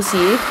restare così,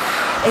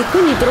 e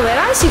quindi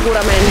troverai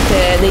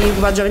sicuramente degli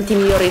equipaggiamenti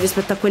migliori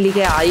rispetto a quelli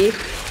che hai,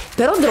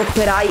 però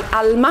dropperai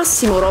al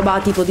massimo roba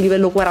tipo di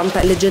livello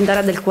 40,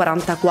 leggendaria del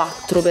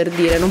 44 per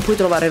dire, non puoi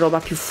trovare roba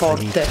più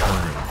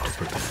forte.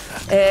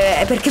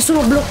 Perché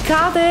sono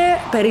bloccate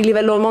per il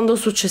livello mondo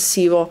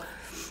successivo.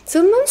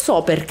 Non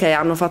so perché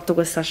hanno fatto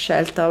questa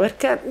scelta,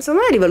 perché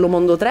secondo me il livello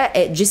mondo 3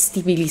 è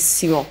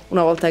gestibilissimo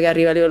una volta che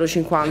arriva a livello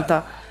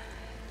 50.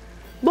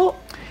 Boh.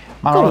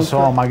 Ma non lo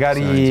so,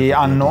 magari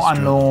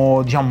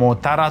hanno diciamo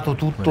tarato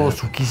tutto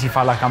su chi si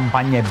fa la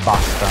campagna e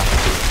basta.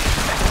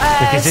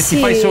 Perché se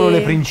ti fai solo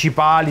le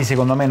principali,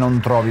 secondo me non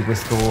trovi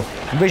questo.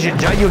 Invece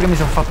già io che mi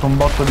sono fatto un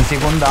botto di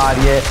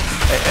secondarie,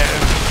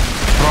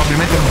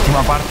 probabilmente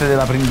l'ultima parte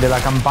della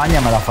campagna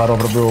me la farò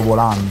proprio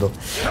volando.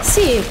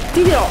 Sì,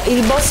 ti dirò,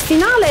 il boss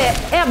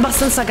finale è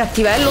abbastanza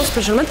cattivello,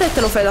 specialmente se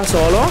te lo fai da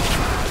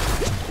solo.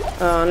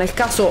 Nel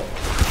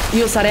caso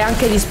io sarei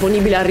anche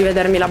disponibile a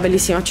rivedermi la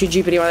bellissima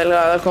CG prima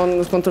del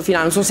scontro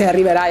finale. Non so se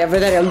arriverai a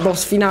vedere il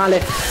boss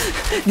finale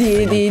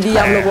di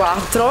Diablo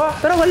 4,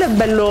 però quello è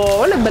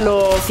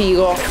bello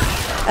figo.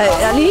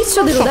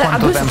 All'inizio non so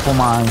quanto tempo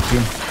manchi.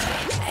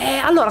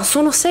 Allora,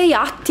 sono 6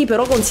 atti,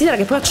 però considera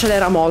che poi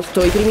accelera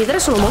molto. I primi 3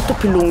 sono molto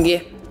più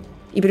lunghi.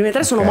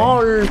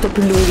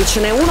 Ce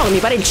n'è uno che mi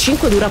pare il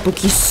 5 dura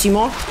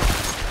pochissimo.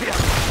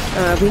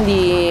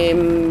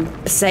 Quindi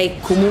sei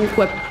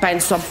comunque,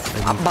 penso,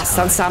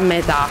 abbastanza a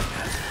metà.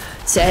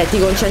 Se ti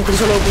concentri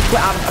solo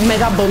a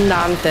metà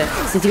abbondante.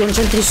 Se ti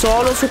concentri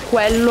solo su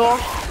quello,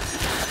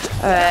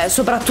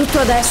 soprattutto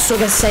adesso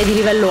che sei di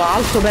livello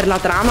alto per la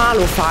trama,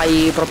 lo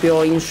fai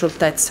proprio in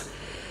scioltezza.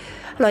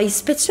 Allora,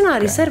 ispeziona la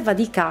riserva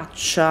di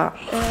caccia.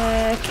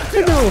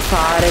 Che devo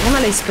fare? Come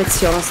la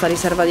ispeziono sta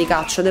riserva di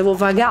caccia? Devo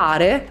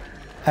vagare?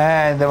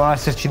 Devono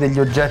esserci degli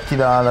oggetti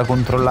da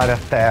controllare a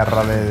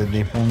terra,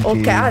 dei punti.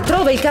 Ok,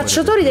 trova i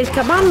cacciatori del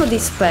capanno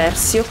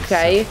dispersi,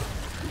 ok.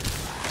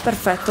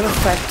 Perfetto.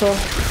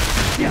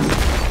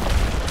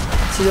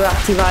 Si deve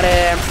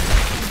attivare.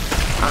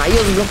 Io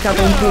ho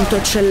sbloccato un punto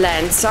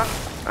eccellenza,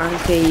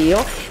 anche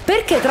io.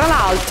 Perché tra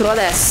l'altro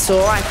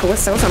adesso, ecco,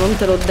 questa cosa non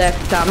te l'ho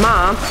detta,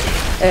 ma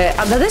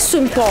da adesso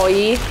in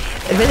poi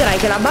vedrai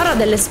che la barra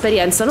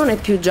dell'esperienza non è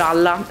più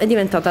gialla, è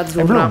diventata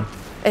azzurra.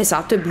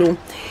 Esatto, è blu.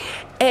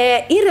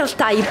 In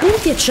realtà i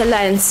punti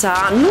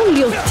eccellenza non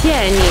li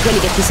ottieni, quelli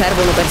che ti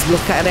servono per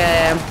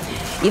sbloccare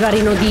i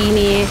vari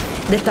nodini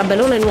del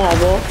tabellone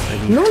nuovo,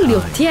 non li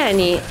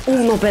ottieni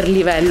 1 per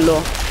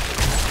livello,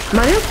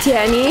 ma ne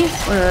ottieni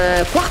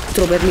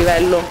 4 per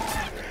livello.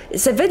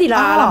 Se vedi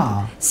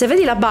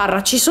la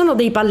barra, ci sono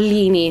dei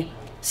pallini,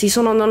 e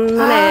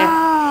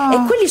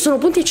quelli sono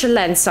punti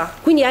eccellenza,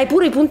 quindi hai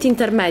pure i punti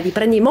intermedi,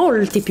 prendi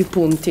molti più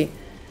punti.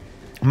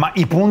 Ma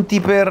i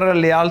punti per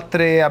le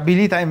altre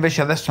abilità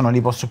invece adesso non li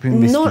posso più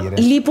investire?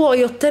 Li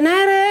puoi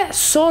ottenere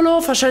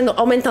solo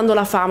aumentando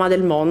la fama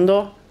del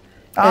mondo,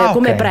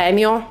 come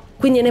premio.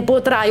 Quindi ne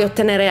potrai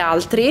ottenere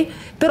altri,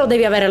 però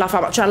devi avere la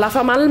fama. Cioè la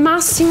fama al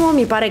massimo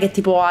mi pare che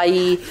tipo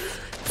hai,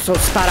 sto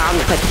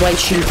sparando, tipo hai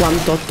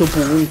 58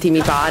 punti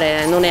mi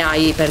pare. Non ne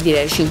hai, per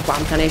dire,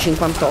 50, ne hai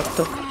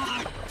 58.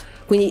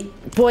 Quindi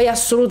puoi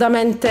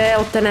assolutamente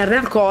ottenerle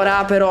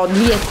ancora, però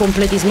lì è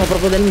completismo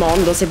proprio del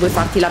mondo, se vuoi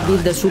farti la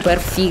build super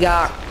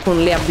figa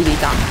con le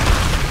abilità.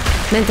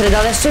 Mentre da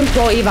adesso in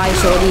poi vai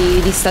solo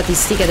di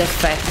statistiche ed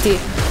effetti.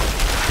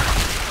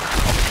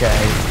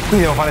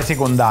 quindi devo fare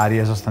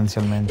secondarie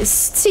sostanzialmente.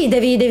 Sì,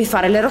 devi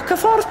fare le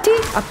roccaforti.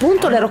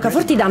 Appunto, le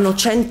roccaforti danno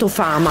 100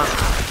 fama.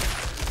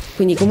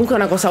 Quindi comunque è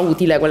una cosa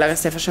utile quella che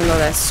stai facendo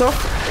adesso.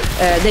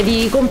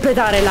 Devi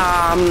completare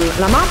la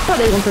mappa,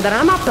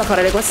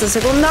 fare le quest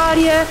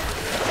secondarie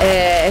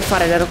e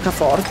fare le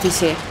roccaforti,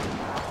 sì.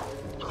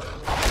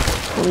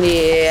 Quindi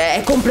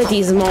è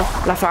completismo,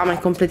 la fama è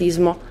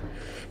completismo.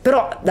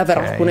 Però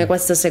davvero alcune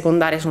quest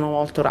secondarie sono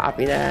molto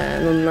rapide,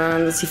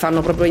 non si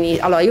fanno proprio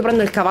Allora io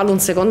prendo il cavallo un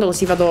secondo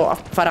così vado a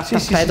fare a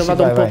tappeto,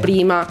 vado un po'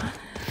 prima.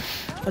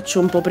 Faccio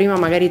un po' prima,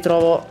 magari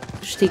trovo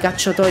sti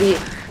cacciatori.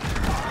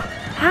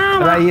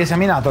 Hai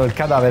esaminato il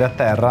cadavere a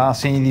terra?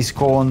 Segni di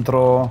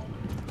scontro?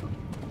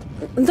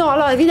 No,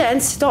 allora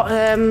evidenzi,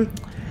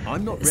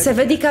 se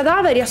vedi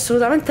cadaveri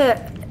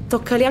assolutamente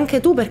toccali anche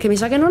tu, perché mi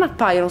sa che non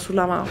appaiono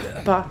sulla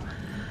mappa.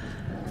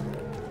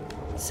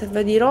 Se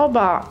vedi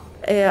roba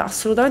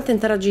assolutamente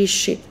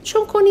interagisci. C'è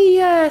un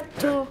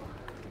coniglietto.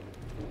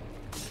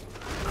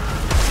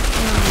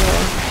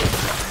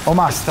 Oh,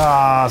 ma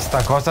sta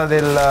cosa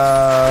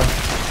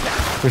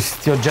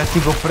questi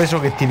oggetti che ho preso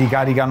che ti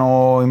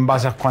ricaricano in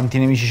base a quanti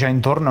nemici c'hai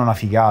intorno è una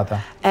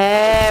figata.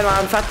 Ma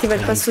infatti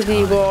per questo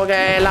dico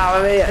che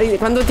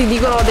quando ti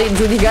dicono di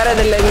giudicare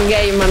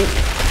dell'endgame,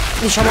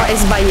 diciamo, è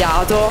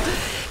sbagliato,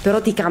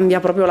 però ti cambia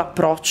proprio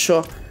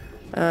l'approccio.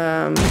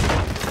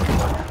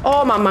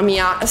 Oh mamma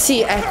mia,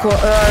 sì, ecco,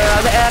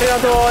 è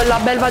arrivato la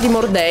belva di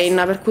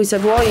Mordain, per cui se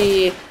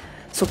vuoi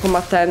sto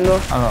combattendo.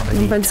 Allora,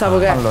 non pensavo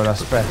che... Allora,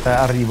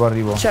 aspetta,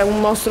 arrivo. C'è un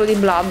mostro di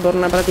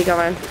Bloodborne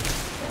praticamente.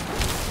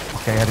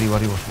 Ok, arrivo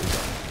subito.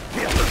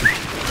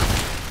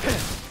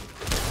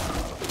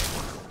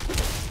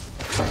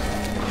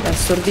 È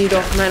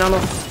stordito, no.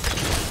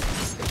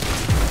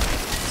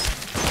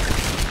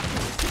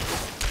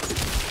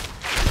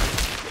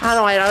 Ah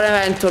no, era un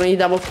evento, non gli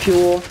davo più...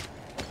 non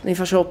gli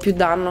facevo più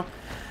danno.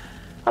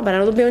 Va bene,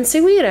 lo dobbiamo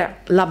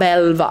inseguire. La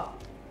belva.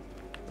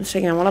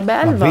 Seguiamo la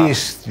belva. La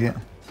bestia.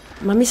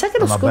 Ma mi sa che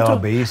lo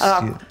scontro...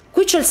 Allora,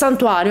 qui c'è il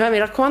santuario, mi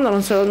raccomando,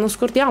 non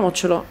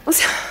scordiamocelo.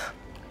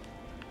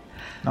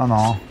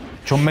 No.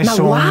 Ci ho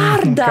messo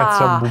un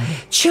cazzabubo.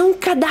 C'è un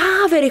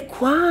cadavere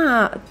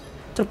qua.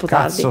 Troppo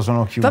tardi. Cazzo,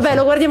 sono chiuso. Vabbè,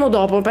 lo guardiamo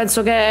dopo.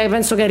 Penso che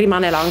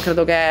rimane là, non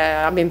credo che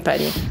abbia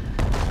impegno.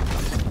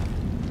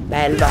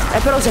 Belva.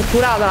 Però si è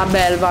curata la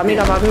belva,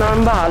 mica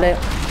non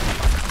vale.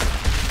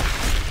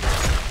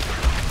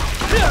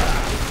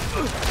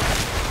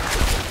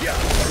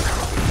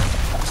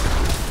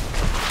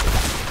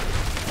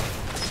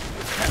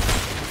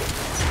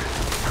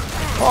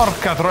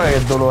 Porca troia,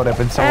 che dolore,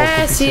 pensavo.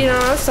 Sì, no,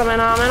 questa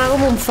mena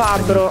come un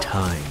fabbro.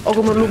 O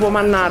come un lupo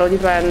mannaro,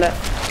 dipende.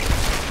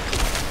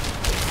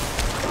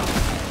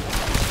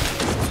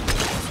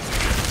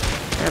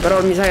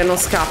 Però mi sa che non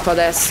scappa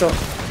adesso.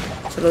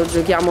 Ce lo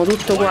giochiamo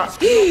tutto qua.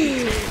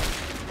 Che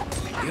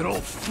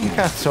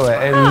cazzo è?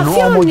 È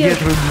l'uomo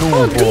dietro il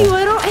lupo. Oddio,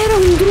 era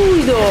un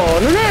druido.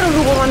 Non era un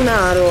lupo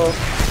mannaro.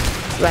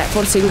 Beh,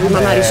 forse i lupi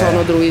mannari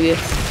sono druidi.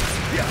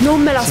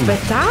 Non me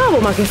l'aspettavo,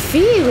 ma che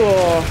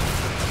figo.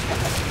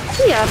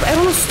 Sì, era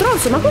uno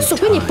stronzo, ma questo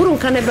quindi è pure un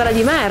cannibale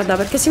di merda,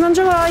 perché si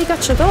mangiava i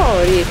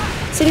cacciatori,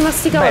 si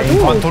rimasticava tutti. In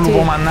quanto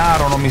lupo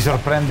mannaro non mi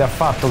sorprende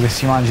affatto che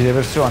si mangi le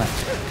persone.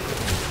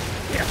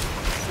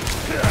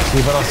 Sì,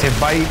 però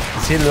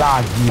se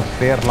laghi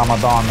per la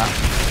Madonna.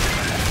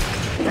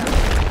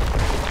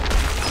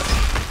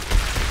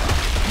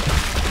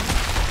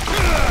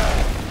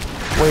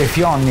 Poi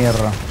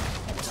Phenrir.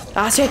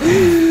 Ah, c'è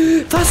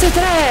fase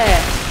 3!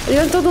 È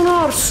diventato un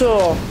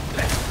orso!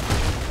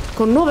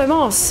 Con 9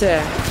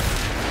 mosse!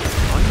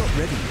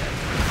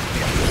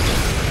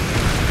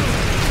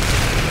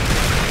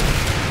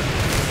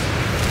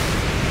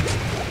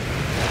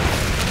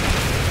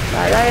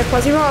 Dai, è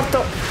quasi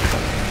morto.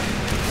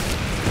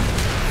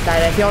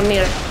 Dai,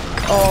 Phenrir.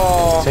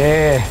 Oh.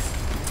 Sì.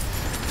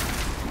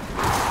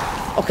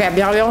 Ok,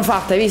 abbiamo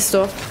fatto, hai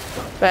visto?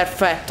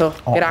 Perfetto,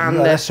 grande.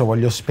 Adesso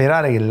voglio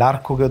sperare che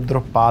l'arco che ho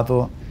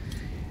droppato...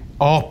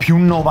 Oh, più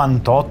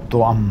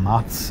 98,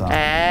 ammazza.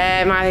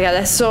 Ma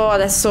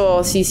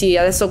adesso sì,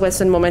 adesso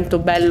questo è il momento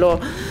bello,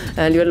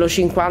 livello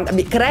 50.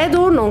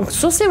 Credo, non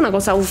so se è una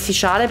cosa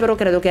ufficiale, però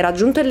credo che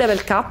raggiunto il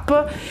level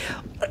cap,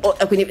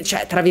 quindi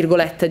cioè tra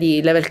virgolette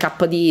di level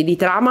cap di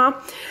trama,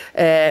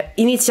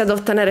 inizia ad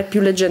ottenere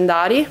più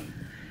leggendari,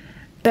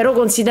 però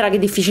considera che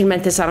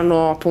difficilmente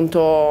saranno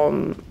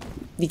appunto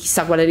di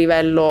chissà quale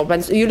livello.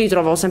 Io li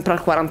trovo sempre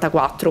al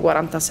 44,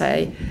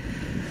 46.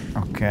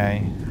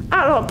 Ok.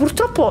 Ah no,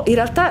 purtroppo in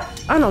realtà...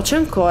 Ah no, c'è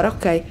ancora,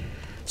 ok.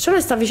 Se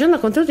ne sta avvicinando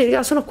al contenuto di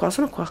riga, sono qua.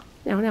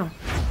 Andiamo.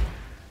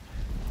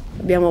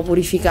 Abbiamo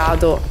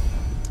purificato.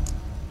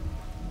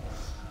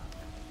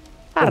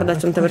 Guarda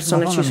quante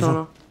persone ci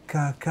sono.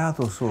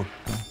 Caccato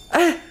sotto.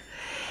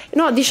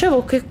 No,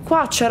 dicevo che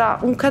qua c'era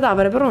un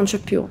cadavere, però non c'è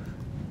più.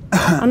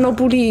 Hanno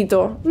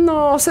pulito.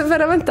 No, sei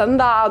veramente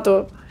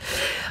andato.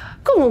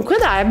 Comunque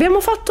dai, abbiamo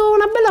fatto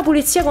una bella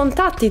pulizia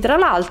contatti. Tra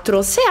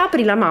l'altro, se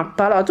apri la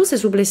mappa, allora tu sei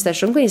su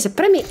PlayStation, quindi se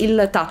premi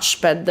il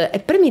touchpad e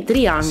premi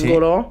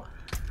triangolo,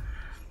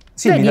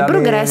 sì, vedi i le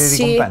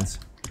progressi.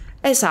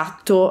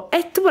 Esatto,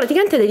 e tu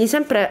praticamente devi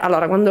sempre,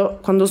 allora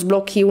quando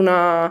sblocchi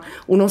uno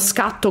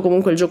scatto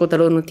comunque il gioco te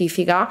lo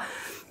notifica,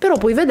 però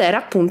puoi vedere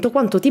appunto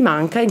quanto ti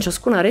manca in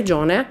ciascuna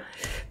regione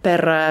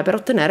per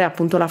ottenere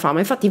appunto la fama.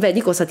 Infatti vedi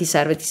cosa ti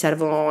serve, ti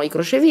servono i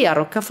crocevia,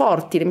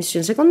 roccaforti, le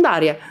missioni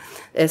secondarie,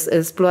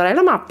 esplorare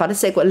la mappa,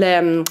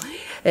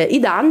 i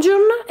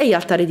dungeon e gli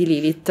altari di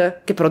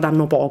Lilith, che però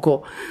danno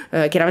poco.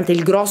 Chiaramente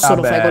il grosso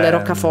lo fai con le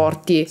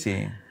roccaforti,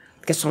 sì,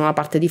 che sono la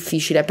parte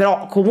difficile,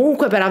 però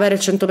comunque per avere il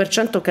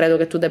 100% credo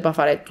che tu debba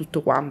fare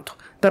tutto quanto,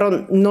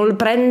 però non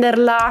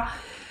prenderla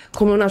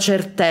come una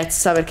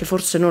certezza, perché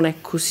forse non è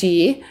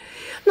così.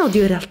 No,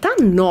 Dio, in realtà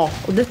no,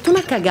 ho detto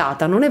una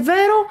cagata, non è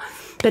vero,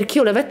 perché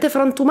io le vette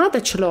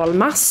frantumate ce l'ho al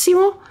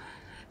massimo,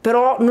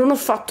 però non ho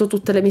fatto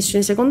tutte le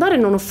missioni secondarie,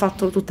 non ho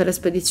fatto tutte le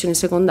spedizioni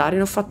secondarie,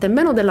 ne ho fatte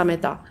meno della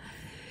metà,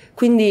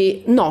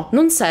 quindi no,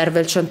 non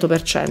serve il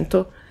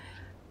 100%,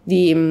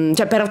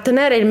 cioè per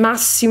ottenere il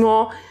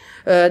massimo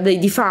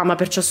di fama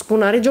per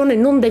ciascuna regione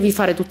non devi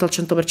fare tutto al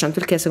 100%,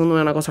 il che secondo me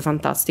è una cosa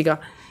fantastica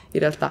in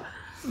realtà.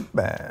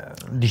 Beh,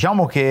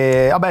 diciamo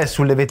che vabbè,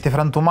 sulle vette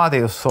frantumate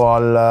io sto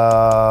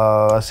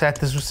al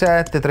 7 su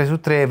 7, 3 su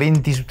 3,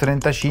 20 su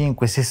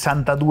 35,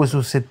 62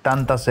 su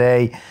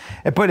 76,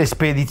 e poi le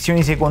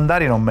spedizioni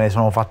secondarie non me ne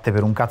sono fatte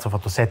per un cazzo, ho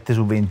fatto 7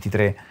 su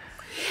 23.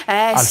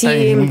 Sì,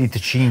 di Lilith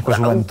 5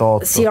 su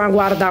 28. Sì, ma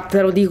guarda, te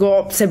lo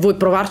dico, se vuoi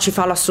provarci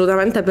fallo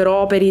assolutamente,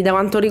 però da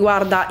quanto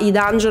riguarda i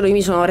dungeon io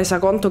mi sono resa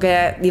conto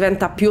che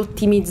diventa più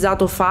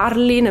ottimizzato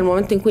farli nel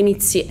momento in cui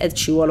inizi, e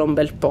ci vuole un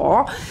bel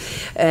po',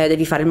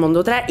 devi fare il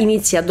mondo 3,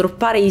 inizi a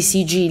droppare i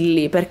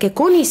sigilli, perché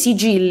con i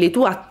sigilli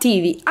tu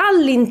attivi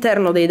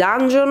all'interno dei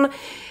dungeon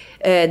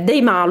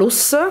dei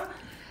malus,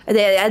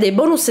 dei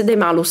bonus e dei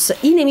malus.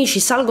 I nemici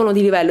salgono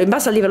di livello in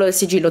base al livello del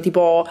sigillo,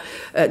 tipo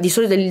di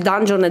solito il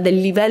dungeon è del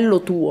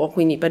livello tuo,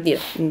 quindi per dire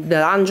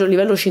dungeon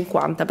livello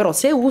 50, però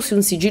se usi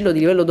un sigillo di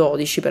livello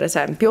 12 per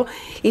esempio,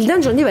 il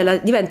dungeon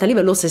diventa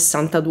livello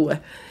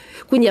 62,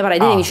 quindi avrai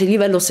dei nemici di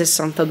livello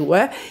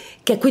 62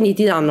 che quindi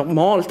ti danno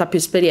molta più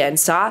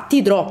esperienza,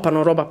 ti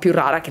droppano roba più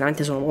rara,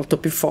 chiaramente sono molto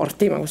più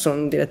forti, ma questo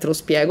non direi te lo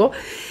spiego,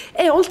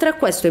 e oltre a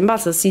questo in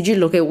base al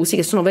sigillo che usi,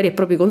 che sono veri e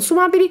propri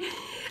consumabili,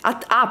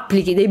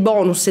 applichi dei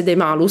bonus e dei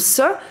malus,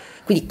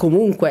 quindi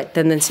comunque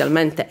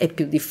tendenzialmente è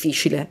più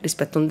difficile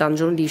rispetto a un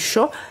dungeon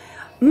liscio,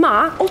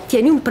 ma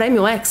ottieni un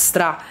premio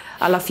extra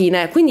alla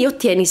fine, quindi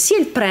ottieni sia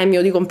il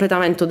premio di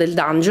completamento del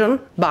dungeon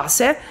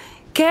base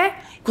che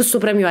questo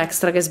premio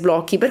extra che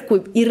sblocchi, per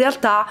cui in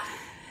realtà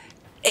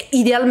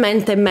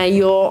idealmente è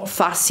meglio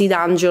farsi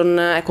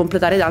dungeon e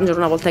completare dungeon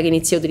una volta che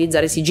inizi a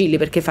utilizzare sigilli,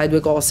 perché fai due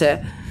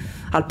cose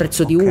al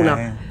prezzo di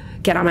una.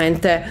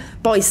 Chiaramente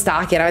poi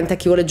sta chiaramente a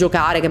chi vuole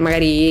giocare, che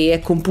magari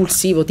è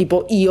compulsivo,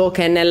 tipo io,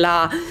 che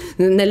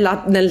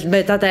nel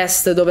beta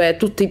test dove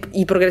tutti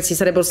i progressi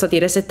sarebbero stati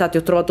resettati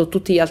ho trovato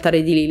tutti gli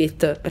altari di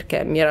Lilith,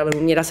 perché mi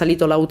era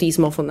salito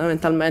l'autismo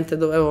fondamentalmente,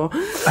 dovevo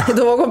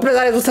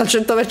completare tutto al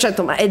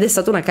 100%, ed è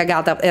stata una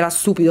cagata, era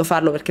stupido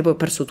farlo perché poi ho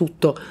perso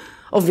tutto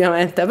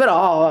ovviamente,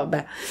 però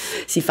vabbè,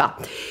 si fa.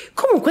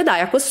 Comunque dai,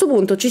 a questo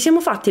punto ci siamo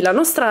fatti la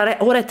nostra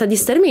oretta di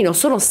sterminio,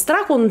 sono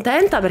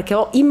stracontenta perché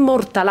ho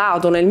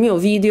immortalato nel mio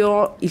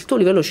video il tuo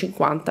livello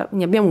 50,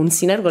 quindi abbiamo un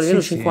Synergo a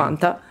livello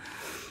 50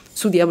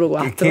 su Diablo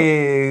 4.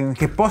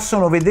 Che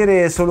possono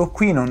vedere solo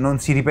qui, non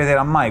si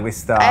ripeterà mai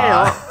questa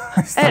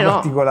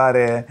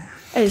particolare...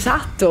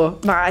 Esatto,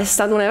 ma è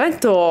stato un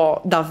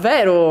evento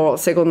davvero,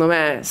 secondo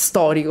me,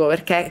 storico,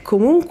 perché è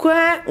comunque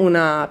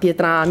una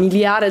pietra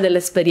miliare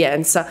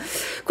dell'esperienza.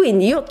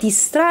 Quindi io ti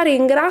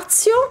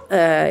ringrazio,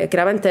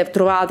 chiaramente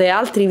trovate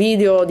altri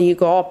video di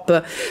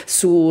co-op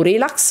su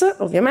Relax,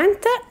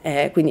 ovviamente,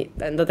 quindi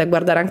andate a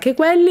guardare anche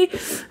quelli,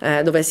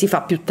 dove si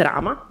fa più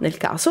trama, nel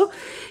caso.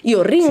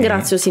 Io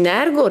ringrazio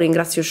Synergo,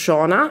 ringrazio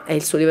Shona e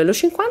il suo livello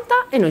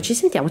 50, e noi ci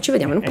sentiamo, ci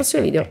vediamo in un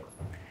prossimo video.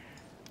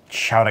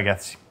 Ciao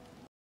ragazzi.